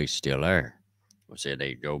old place is still there. Well, said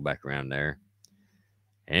they'd go back around there.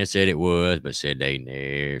 And said it was, but said they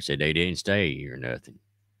didn't stay or nothing.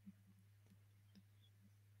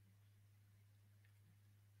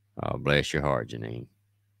 Oh, bless your heart, Janine.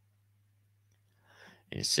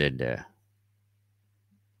 And said,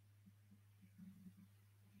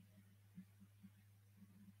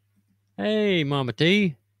 hey, Mama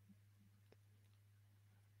T.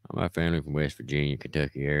 My family from West Virginia,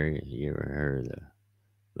 Kentucky area. You ever heard of the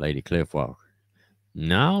Lady Cliff Walker?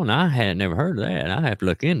 No, I had never heard of that. I have to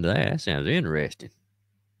look into that. That sounds interesting.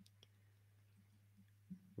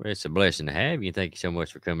 Well, it's a blessing to have you. Thank you so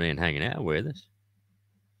much for coming in and hanging out with us.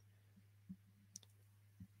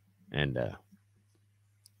 And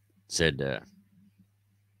said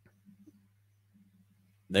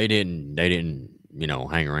they didn't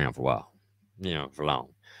hang around for a while, for long.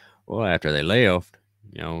 Well, after they left,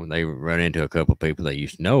 they run into a couple of people they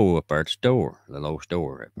used to know up there at the store, the little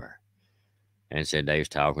store up there, and said they was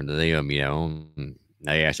talking to them, and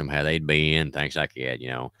they asked them how they'd been, things like that,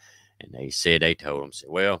 and they said they told them, said,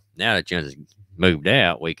 well, now that you moved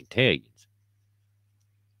out, we can tell you.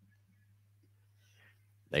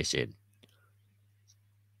 They said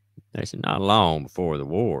not long before the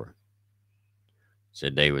war,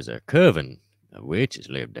 said there was a coven of witches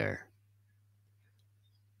lived there,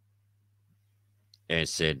 and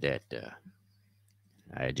said that,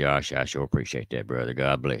 hey, Josh, I sure appreciate that, brother.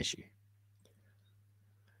 God bless you.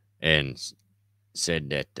 And said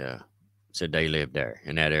that, said they lived there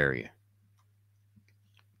in that area.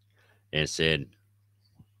 And said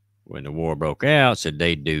when the war broke out, said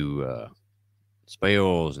they do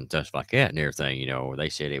spells and stuff like that and everything, they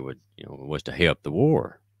said it would, was to help the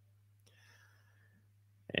war.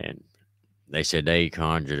 And they said they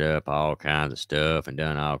conjured up all kinds of stuff and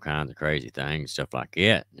done all kinds of crazy things, stuff like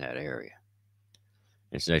that in that area.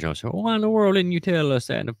 And so they told us, well, why in the world didn't you tell us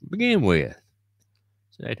that to begin with?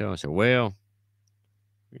 So they told us, well,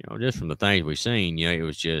 just from the things we seen, it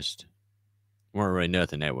was just weren't really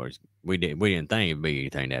nothing that was we didn't think it'd be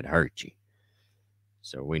anything that hurt you.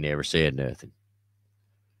 So we never said nothing.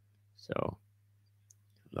 So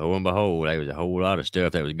lo and behold, there was a whole lot of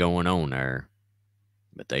stuff that was going on there,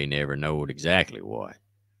 but they never knowed exactly what.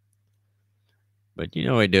 But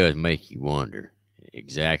it does make you wonder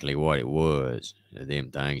exactly what it was.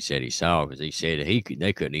 Them things said he saw, because he said that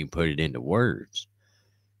they couldn't even put it into words.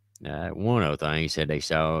 Now, one of the things he said they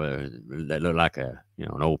saw that looked like an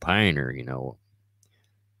old painter,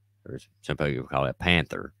 or some people call it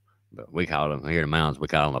panther, but we call them here in the mountains. We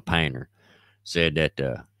call him a painter. Said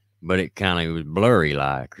that, but it kind of was blurry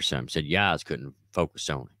like or something. Said your eyes couldn't focus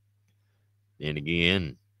on it. Then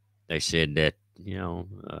again, they said that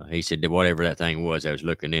he said that whatever that thing was, I was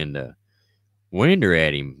looking in the window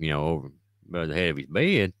at him, over by the head of his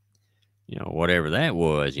bed, whatever that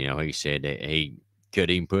was, he said that he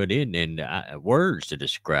couldn't even put it in words to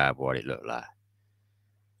describe what it looked like.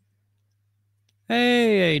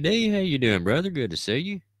 Hey, AD, how you doing, brother? Good to see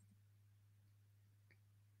you.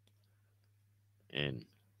 And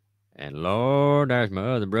Lord, there's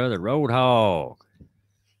my other brother, Roadhog.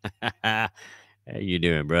 How you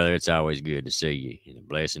doing, brother? It's always good to see you, and a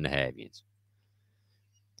blessing to have you.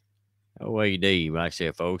 Oh, AD, like I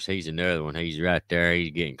said, folks, he's another one. He's right there.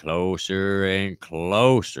 He's getting closer and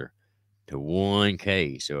closer to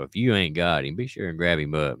 1K. So if you ain't got him, be sure and grab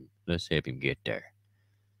him up. Let's help him get there.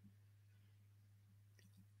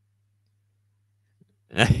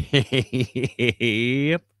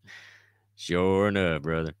 Yep. Sure enough,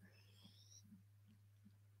 brother.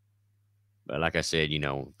 But like I said,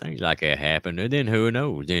 things like that happen. And then who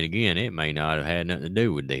knows? Then again, it may not have had nothing to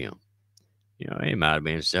do with them. It might have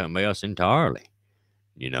been something else entirely.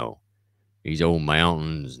 These old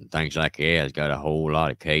mountains and things like that has got a whole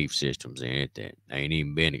lot of cave systems in it that ain't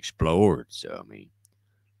even been explored. So, I mean,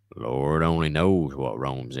 Lord only knows what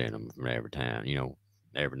roams in them from every time,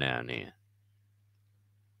 every now and then.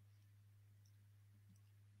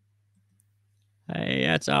 Hey,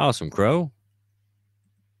 that's awesome, Crow.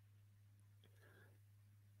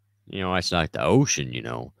 It's like the ocean,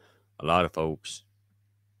 A lot of folks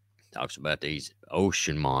talks about these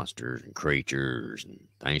ocean monsters and creatures and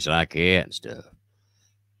things like that and stuff.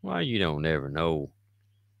 Well, you don't ever know.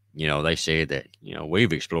 They say that,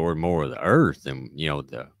 we've explored more of the earth than,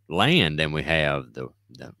 the land than we have the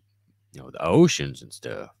oceans and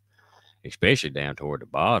stuff, especially down toward the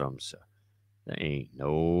bottom. So there ain't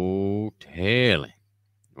no telling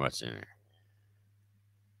what's in there.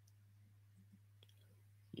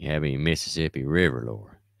 You have any Mississippi River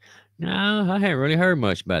lore? No, I haven't really heard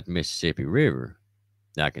much about the Mississippi River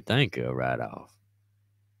that I can think of right off.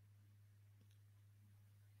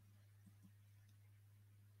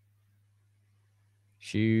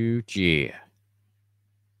 Shoot, yeah.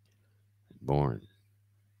 Born in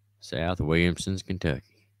South Williamson's,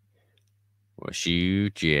 Kentucky. Well,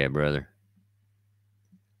 shoot, yeah, brother.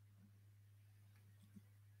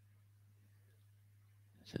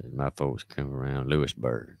 Says my folks come around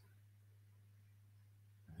Lewisburg.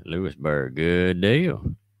 Lewisburg, good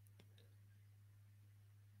deal.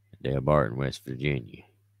 Dale Barton, West Virginia.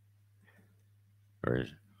 Or as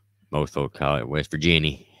most folks call it, West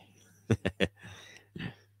Virginia.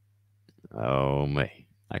 Oh, man.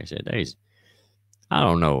 Like I said, I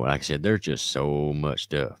don't know. Like I said, there's just so much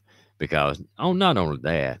stuff. Because, not only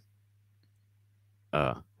that,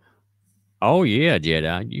 oh, yeah,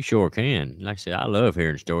 Jedi, you sure can. Like I said, I love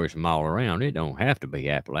hearing stories from all around. It don't have to be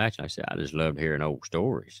Appalachia. Like I said, I just love hearing old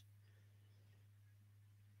stories.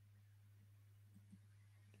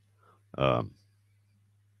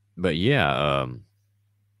 But yeah,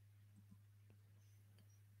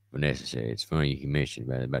 Vanessa said, it's funny you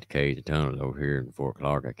mentioned about the caves and tunnels over here in Fort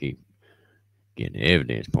Clark. I keep getting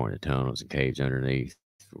evidence pointing to tunnels and caves underneath,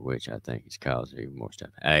 for which I think it's caused even more stuff.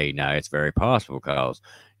 Hey, now it's very possible because,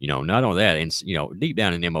 not only that, and, deep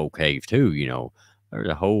down in them old caves too, there's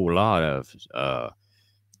a whole lot of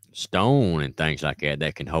stone and things like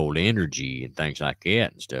that can hold energy and things like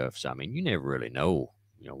that and stuff. So, I mean, you never really know,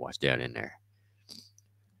 what's down in there.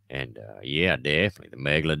 And, yeah, definitely. The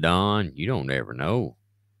megalodon, you don't ever know.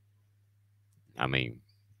 I mean,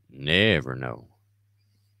 never know.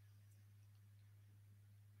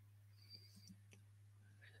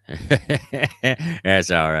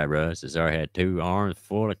 That's all right, bro. Cesar had 2 arms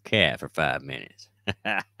full of cat for 5 minutes.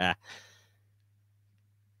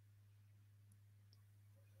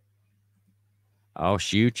 Oh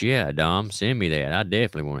shoot, yeah, Dom, send me that. I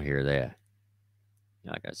definitely want to hear that.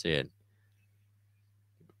 Like I said,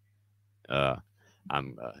 uh,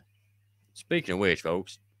 I'm speaking of which,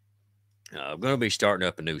 folks. I'm going to be starting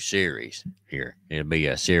up a new series here. It'll be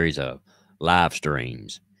a series of live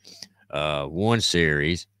streams. One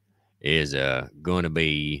series is going to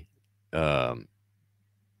be, um,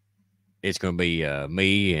 it's going to be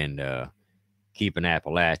me and keeping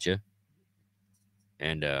Appalachia,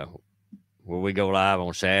 and where we go live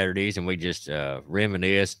on Saturdays and we just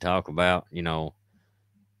reminisce, talk about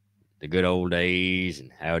the good old days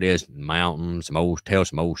and how it is in the mountains, tell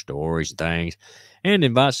some old stories and things, and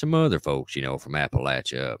invite some other folks, from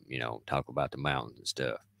Appalachia, talk about the mountains and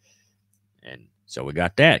stuff. And so we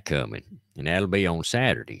got that coming, and that'll be on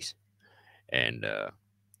Saturdays. And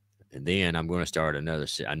then I'm going to start another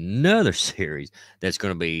series that's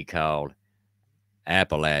going to be called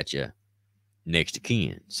Appalachia Next to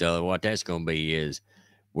Kin. So what that's going to be is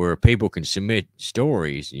where people can submit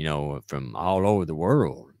stories, from all over the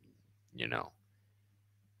world,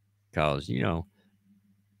 because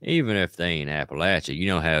even if they ain't Appalachia, you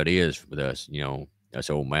know how it is with us, us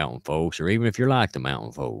old mountain folks, or even if you're like the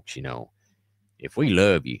mountain folks, if we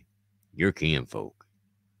love you, you're kinfolk.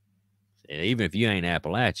 And even if you ain't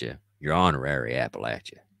Appalachia, you're honorary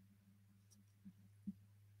Appalachia.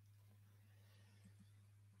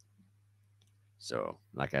 So,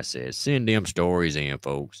 like I said, send them stories in,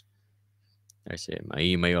 folks. Like I said, my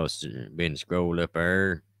email's been scrolled up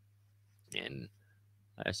there, and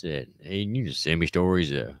like I said, hey, you just send me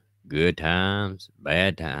stories of good times,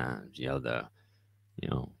 bad times,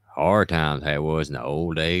 hard times how it was in the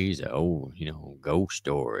old days, the old, ghost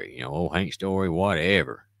story, old Haint story,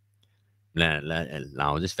 whatever. As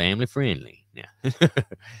long as it's family friendly. Yeah.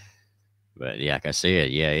 But yeah, like I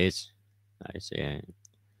said, yeah, like I said,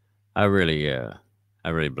 I really,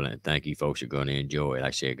 thank you folks are going to enjoy it. Like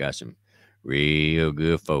I said, got some real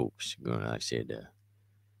good folks going. Like I said,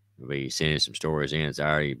 be sending some stories in. I've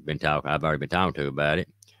already been talking to about it,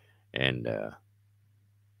 and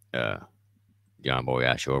uh, John Boy,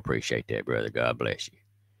 I sure appreciate that, brother. God bless you.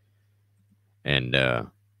 And like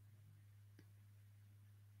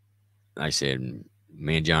I said,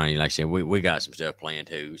 me and Johnny, like I said, we got some stuff planned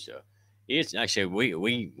too. So it's like I said,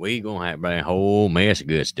 we gonna have a whole mess of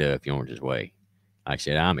good stuff Yours' way. Like I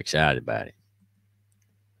said, I'm excited about it.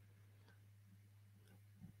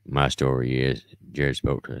 My story is Jared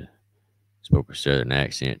spoke a southern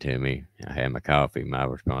accent to me. I had my coffee. My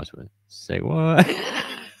response was, "Say what?"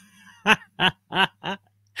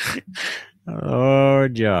 Oh,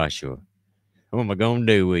 Joshua, what am I gonna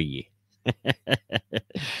do with you?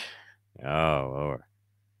 Oh Lord,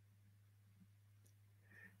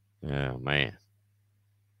 oh man.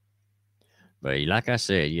 But like I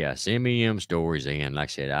said, yeah, send me them stories in. Like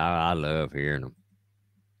I said, I love hearing them.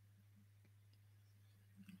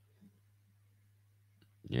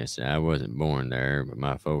 Yes, I wasn't born there, but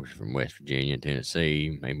my folks are from West Virginia and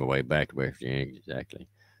Tennessee. Made my way back to West Virginia exactly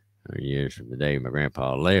 100 years from the day my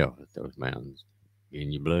grandpa left those mountains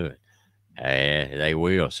in your blood. They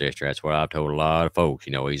will, sister. That's what I've told a lot of folks.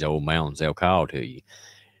 These old mountains, they'll call to you.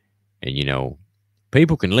 And,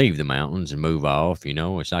 people can leave the mountains and move off.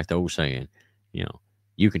 It's like the old saying, you know,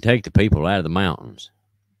 you can take the people out of the mountains,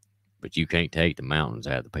 but you can't take the mountains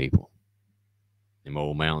out of the people. Them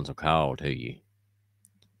old mountains will call to you.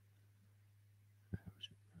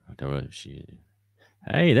 I told her,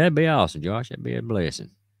 hey, that'd be awesome, Josh. That'd be a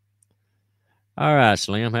blessing. All right,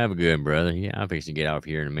 Slim, have a good one, brother. Yeah, I'm fixing to get off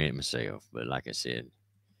here in a minute myself. But like I said,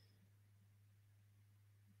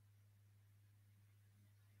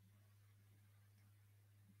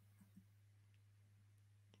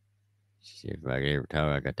 see if I could ever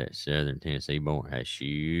talk. I got that Southern Tennessee born. I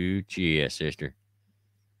shoot, yeah, sister.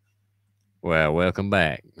 Well, welcome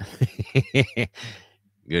back.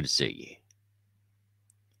 Good to see you.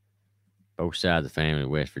 Both sides of the family,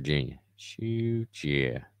 West Virginia. Shoot,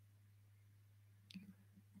 yeah.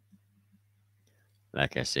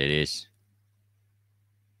 Like I said,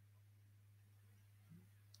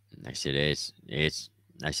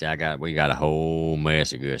 we got a whole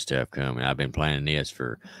mess of good stuff coming. I've been planning this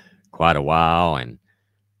for quite a while, and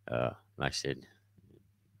like I said,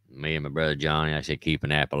 me and my brother Johnny, like I said,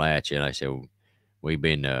 keeping Appalachia. Like I said, we've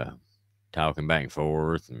been talking back and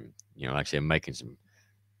forth, and like I said, making some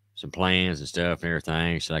plans and stuff and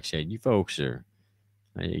everything. So, like I said, you folks are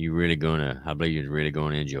you really gonna? I believe you're really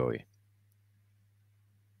gonna enjoy it.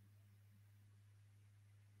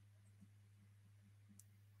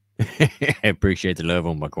 I appreciate the love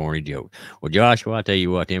on my corny jokes. Well, Joshua, I tell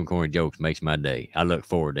you what, them corny jokes makes my day. I look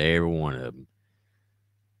forward to every one of them.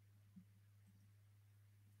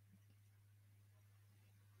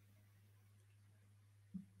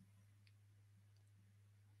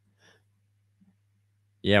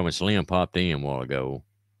 Yeah, when Slim popped in a while ago,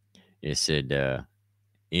 it said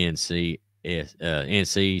NC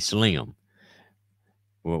Slim.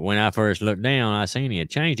 Well, when I first looked down, I seen he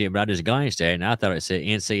had changed it, but I just glanced at it and I thought it said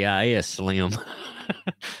NCIS Slim.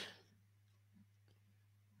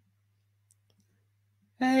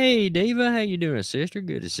 Hey, Diva, how you doing, sister?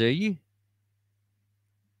 Good to see you.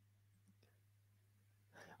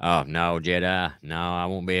 Oh no, Jedi. No, I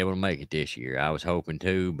won't be able to make it this year. I was hoping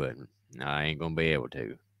to, but no, I ain't gonna be able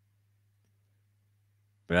to.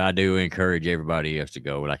 But I do encourage everybody else to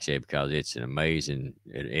go, like I said, because it's an amazing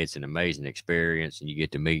experience, and you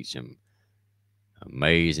get to meet some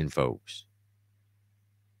amazing folks.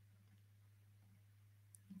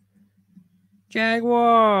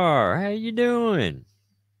 Jaguar, how you doing?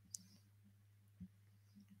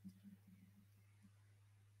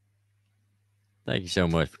 Thank you so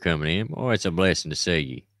much for coming in. Boy, it's a blessing to see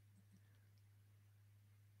you.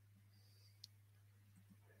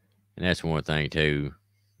 And that's one thing too.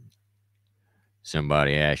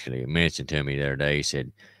 Somebody actually mentioned to me the other day,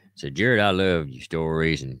 said, Jared, I love your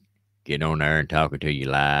stories and getting on there and talking to you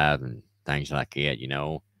live and things like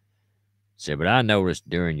that. Said, but I noticed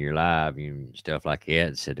during your live and stuff like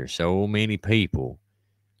that, said there's so many people,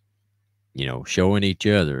 showing each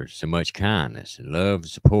other so much kindness and love and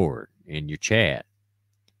support in your chat.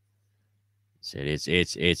 Said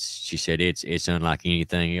she said it's unlike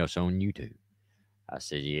anything else on YouTube. I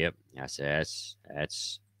said, yep. I said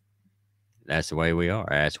that's the way we are.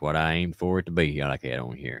 That's what I aimed for it to be like that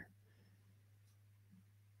on here.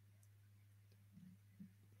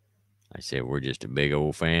 I said, we're just a big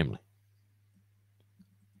old family.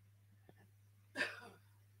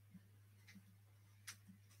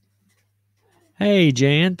 Hey,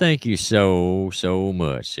 Jan, thank you so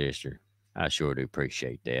much, sister. I sure do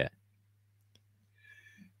appreciate that.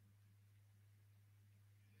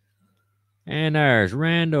 And there's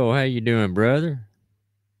Randall. How you doing, brother?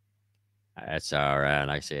 That's all right.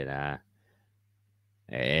 Like I said,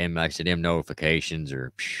 and like I said, them notifications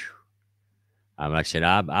are. Like I said,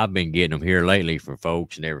 I've been getting them here lately from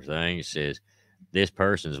folks and everything. It says this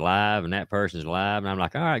person's live and that person's live, and I'm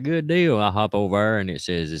like, all right, good deal. I hop over there and it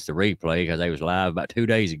says it's the replay because they was live about 2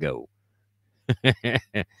 days ago. Well,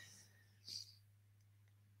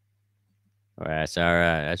 that's all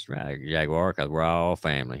right. That's right, Jaguar, because we're all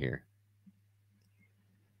family here.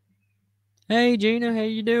 Hey, Gina, how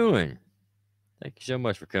you doing? Thank you so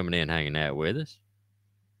much for coming in, hanging out with us.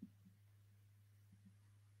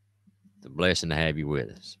 It's a blessing to have you with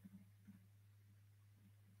us.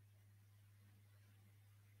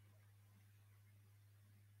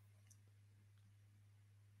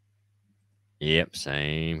 Yep,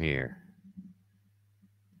 same here.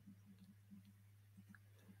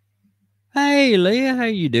 Hey, Leah, how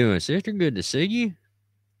you doing, sister? Good to see you.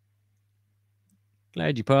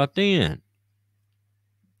 Glad you popped in.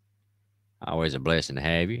 Always a blessing to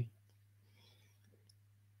have you.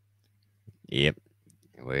 Yep,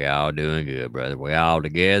 we all doing good, brother. We all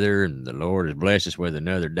together, and the Lord has blessed us with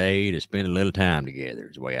another day to spend a little time together.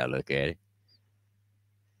 Is the way I look at it.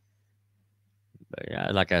 But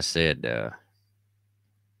yeah, like I said,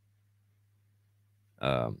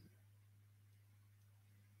 um,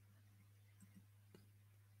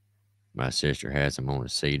 my sister has them on a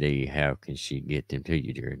CD. How can she get them to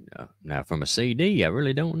you, Jared? Now, from a CD, I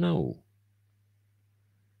really don't know.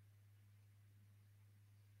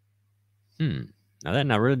 Now that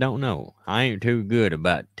I really don't know. I ain't too good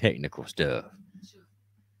about technical stuff.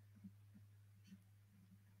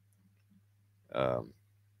 Um,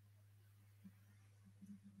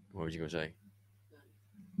 what was you gonna say?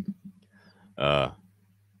 Uh,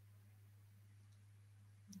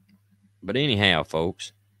 but anyhow,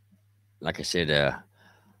 folks, like I said,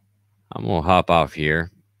 I'm gonna hop off here,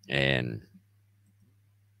 and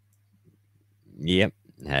yep,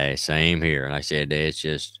 hey, same here. Like I said, it's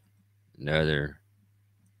just another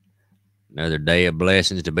day of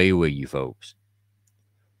blessings to be with you folks.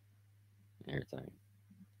 Everything.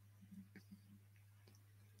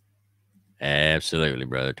 Absolutely,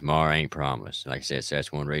 brother. Tomorrow ain't promised. Like I said, so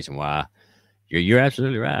that's one reason why you're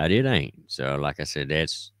absolutely right. It ain't. So, like I said,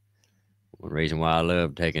 that's one reason why I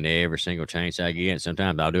love taking every single chance I get.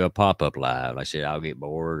 Sometimes I'll do a pop up live. Like I said, I'll get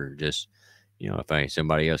bored or just, if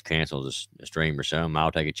somebody else cancels a stream or something,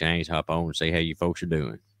 I'll take a chance, hop on and see how you folks are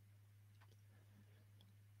doing.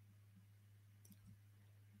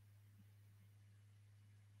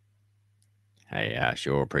 Hey, I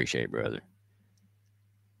sure appreciate it, brother.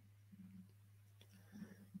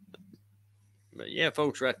 But yeah,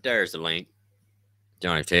 folks, right there's the link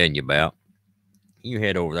Johnny's telling you about. You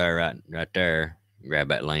head over there, right there, grab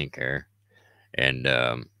that link there, and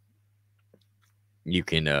you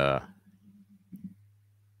can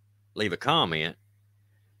leave a comment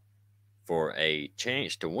for a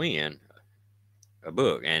chance to win a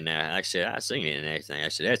book. And like I said, I seen it and everything. I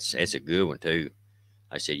said, that's a good one too.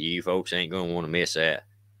 I said, you folks ain't gonna want to miss that.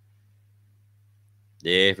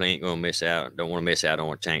 Definitely ain't gonna miss out. Don't want to miss out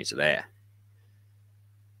on a chance of that.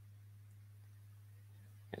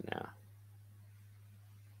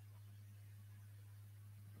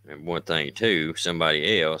 And one thing too,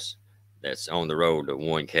 somebody else that's on the road to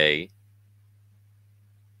 1K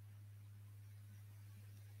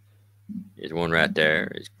is one right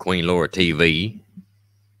there. It's Queen Laura TV.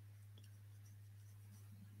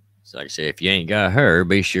 So like I said, if you ain't got her,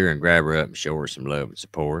 be sure and grab her up and show her some love and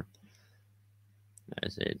support. Like I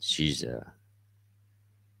said, she's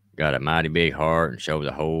got a mighty big heart and shows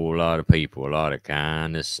a whole lot of people a lot of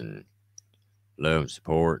kindness and love and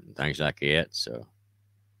support and things like that. So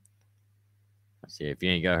I said, if you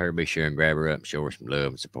ain't got her, be sure and grab her up and show her some love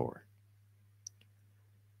and support.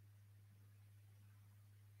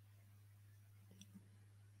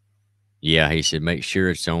 Yeah, he said, make sure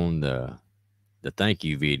it's on the thank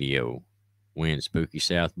you video, Win Spooky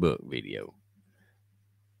South book video.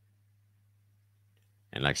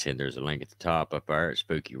 And like I said, there's a link at the top up there at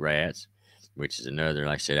Spooky Rats, which is another,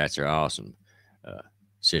 like I said, that's her awesome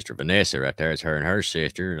sister Vanessa right there. It's her and her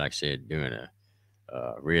sister, like I said, doing a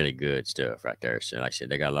really good stuff right there. So like I said,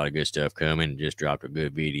 they got a lot of good stuff coming. Just dropped a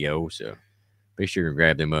good video. So be sure to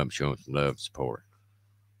grab them up and show them some love and support.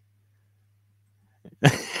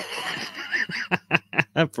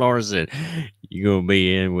 Florida said, you're going to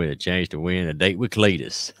be in with a chance to win a date with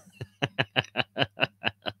Cletus.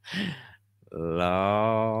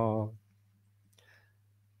 Lord.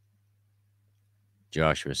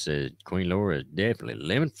 Joshua said, Queen Laura is definitely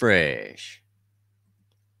lemon fresh.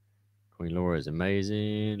 Queen Laura is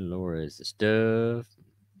amazing. Laura is the stuff.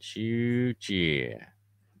 Shoot, yeah.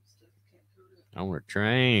 On a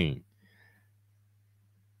train.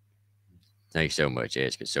 Thanks so much,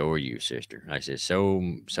 Jessica. So are you, sister. Like I said, so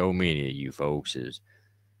many of you folks is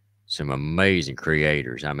some amazing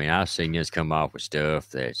creators. I mean, I've seen this come off with stuff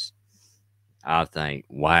that's, I think,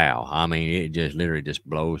 wow. I mean, it just literally just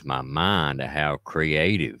blows my mind at how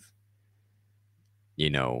creative,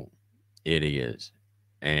 it is.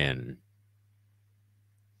 And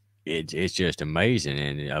it's just amazing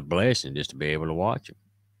and a blessing just to be able to watch them.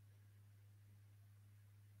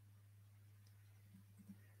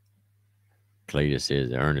 Cletus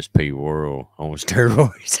says Ernest P. Worrell on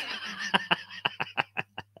steroids.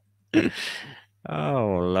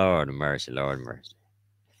 Oh, Lord of mercy, Lord of mercy.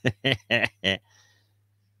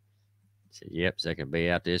 So, yep, second be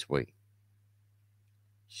out this week.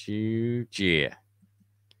 Shoot, yeah.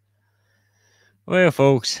 Well,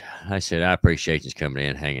 folks, like I said, I appreciate you coming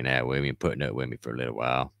in, hanging out with me, and putting up with me for a little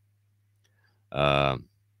while.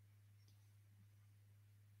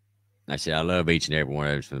 Like I said, I love each and every one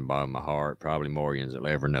of them from the bottom of my heart, probably more than you'll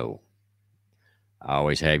ever know. I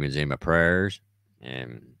always have you in my prayers,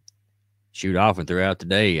 and shoot, often throughout the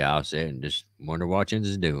day, I'll sit and just wonder what yous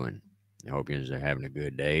is doing. I hope yous are having a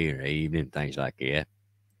good day or evening, things like that.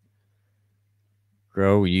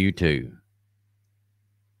 Grow, you too.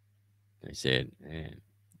 They said,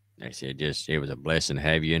 just it was a blessing to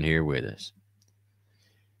have you in here with us.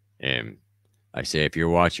 And like I said, if you're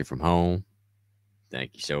watching from home,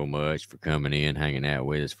 thank you so much for coming in, hanging out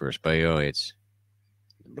with us for a spell. It's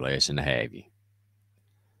a blessing to have you.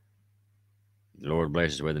 The Lord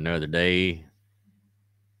bless us with another day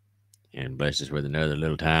and bless us with another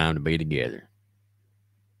little time to be together.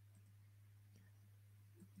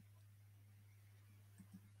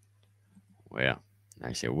 Well, like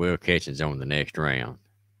I said, we'll catch us on the next round.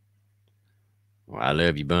 Well, I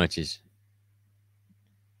love you bunches.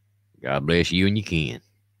 God bless you and your kin.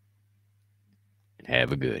 And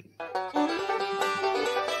have a good one.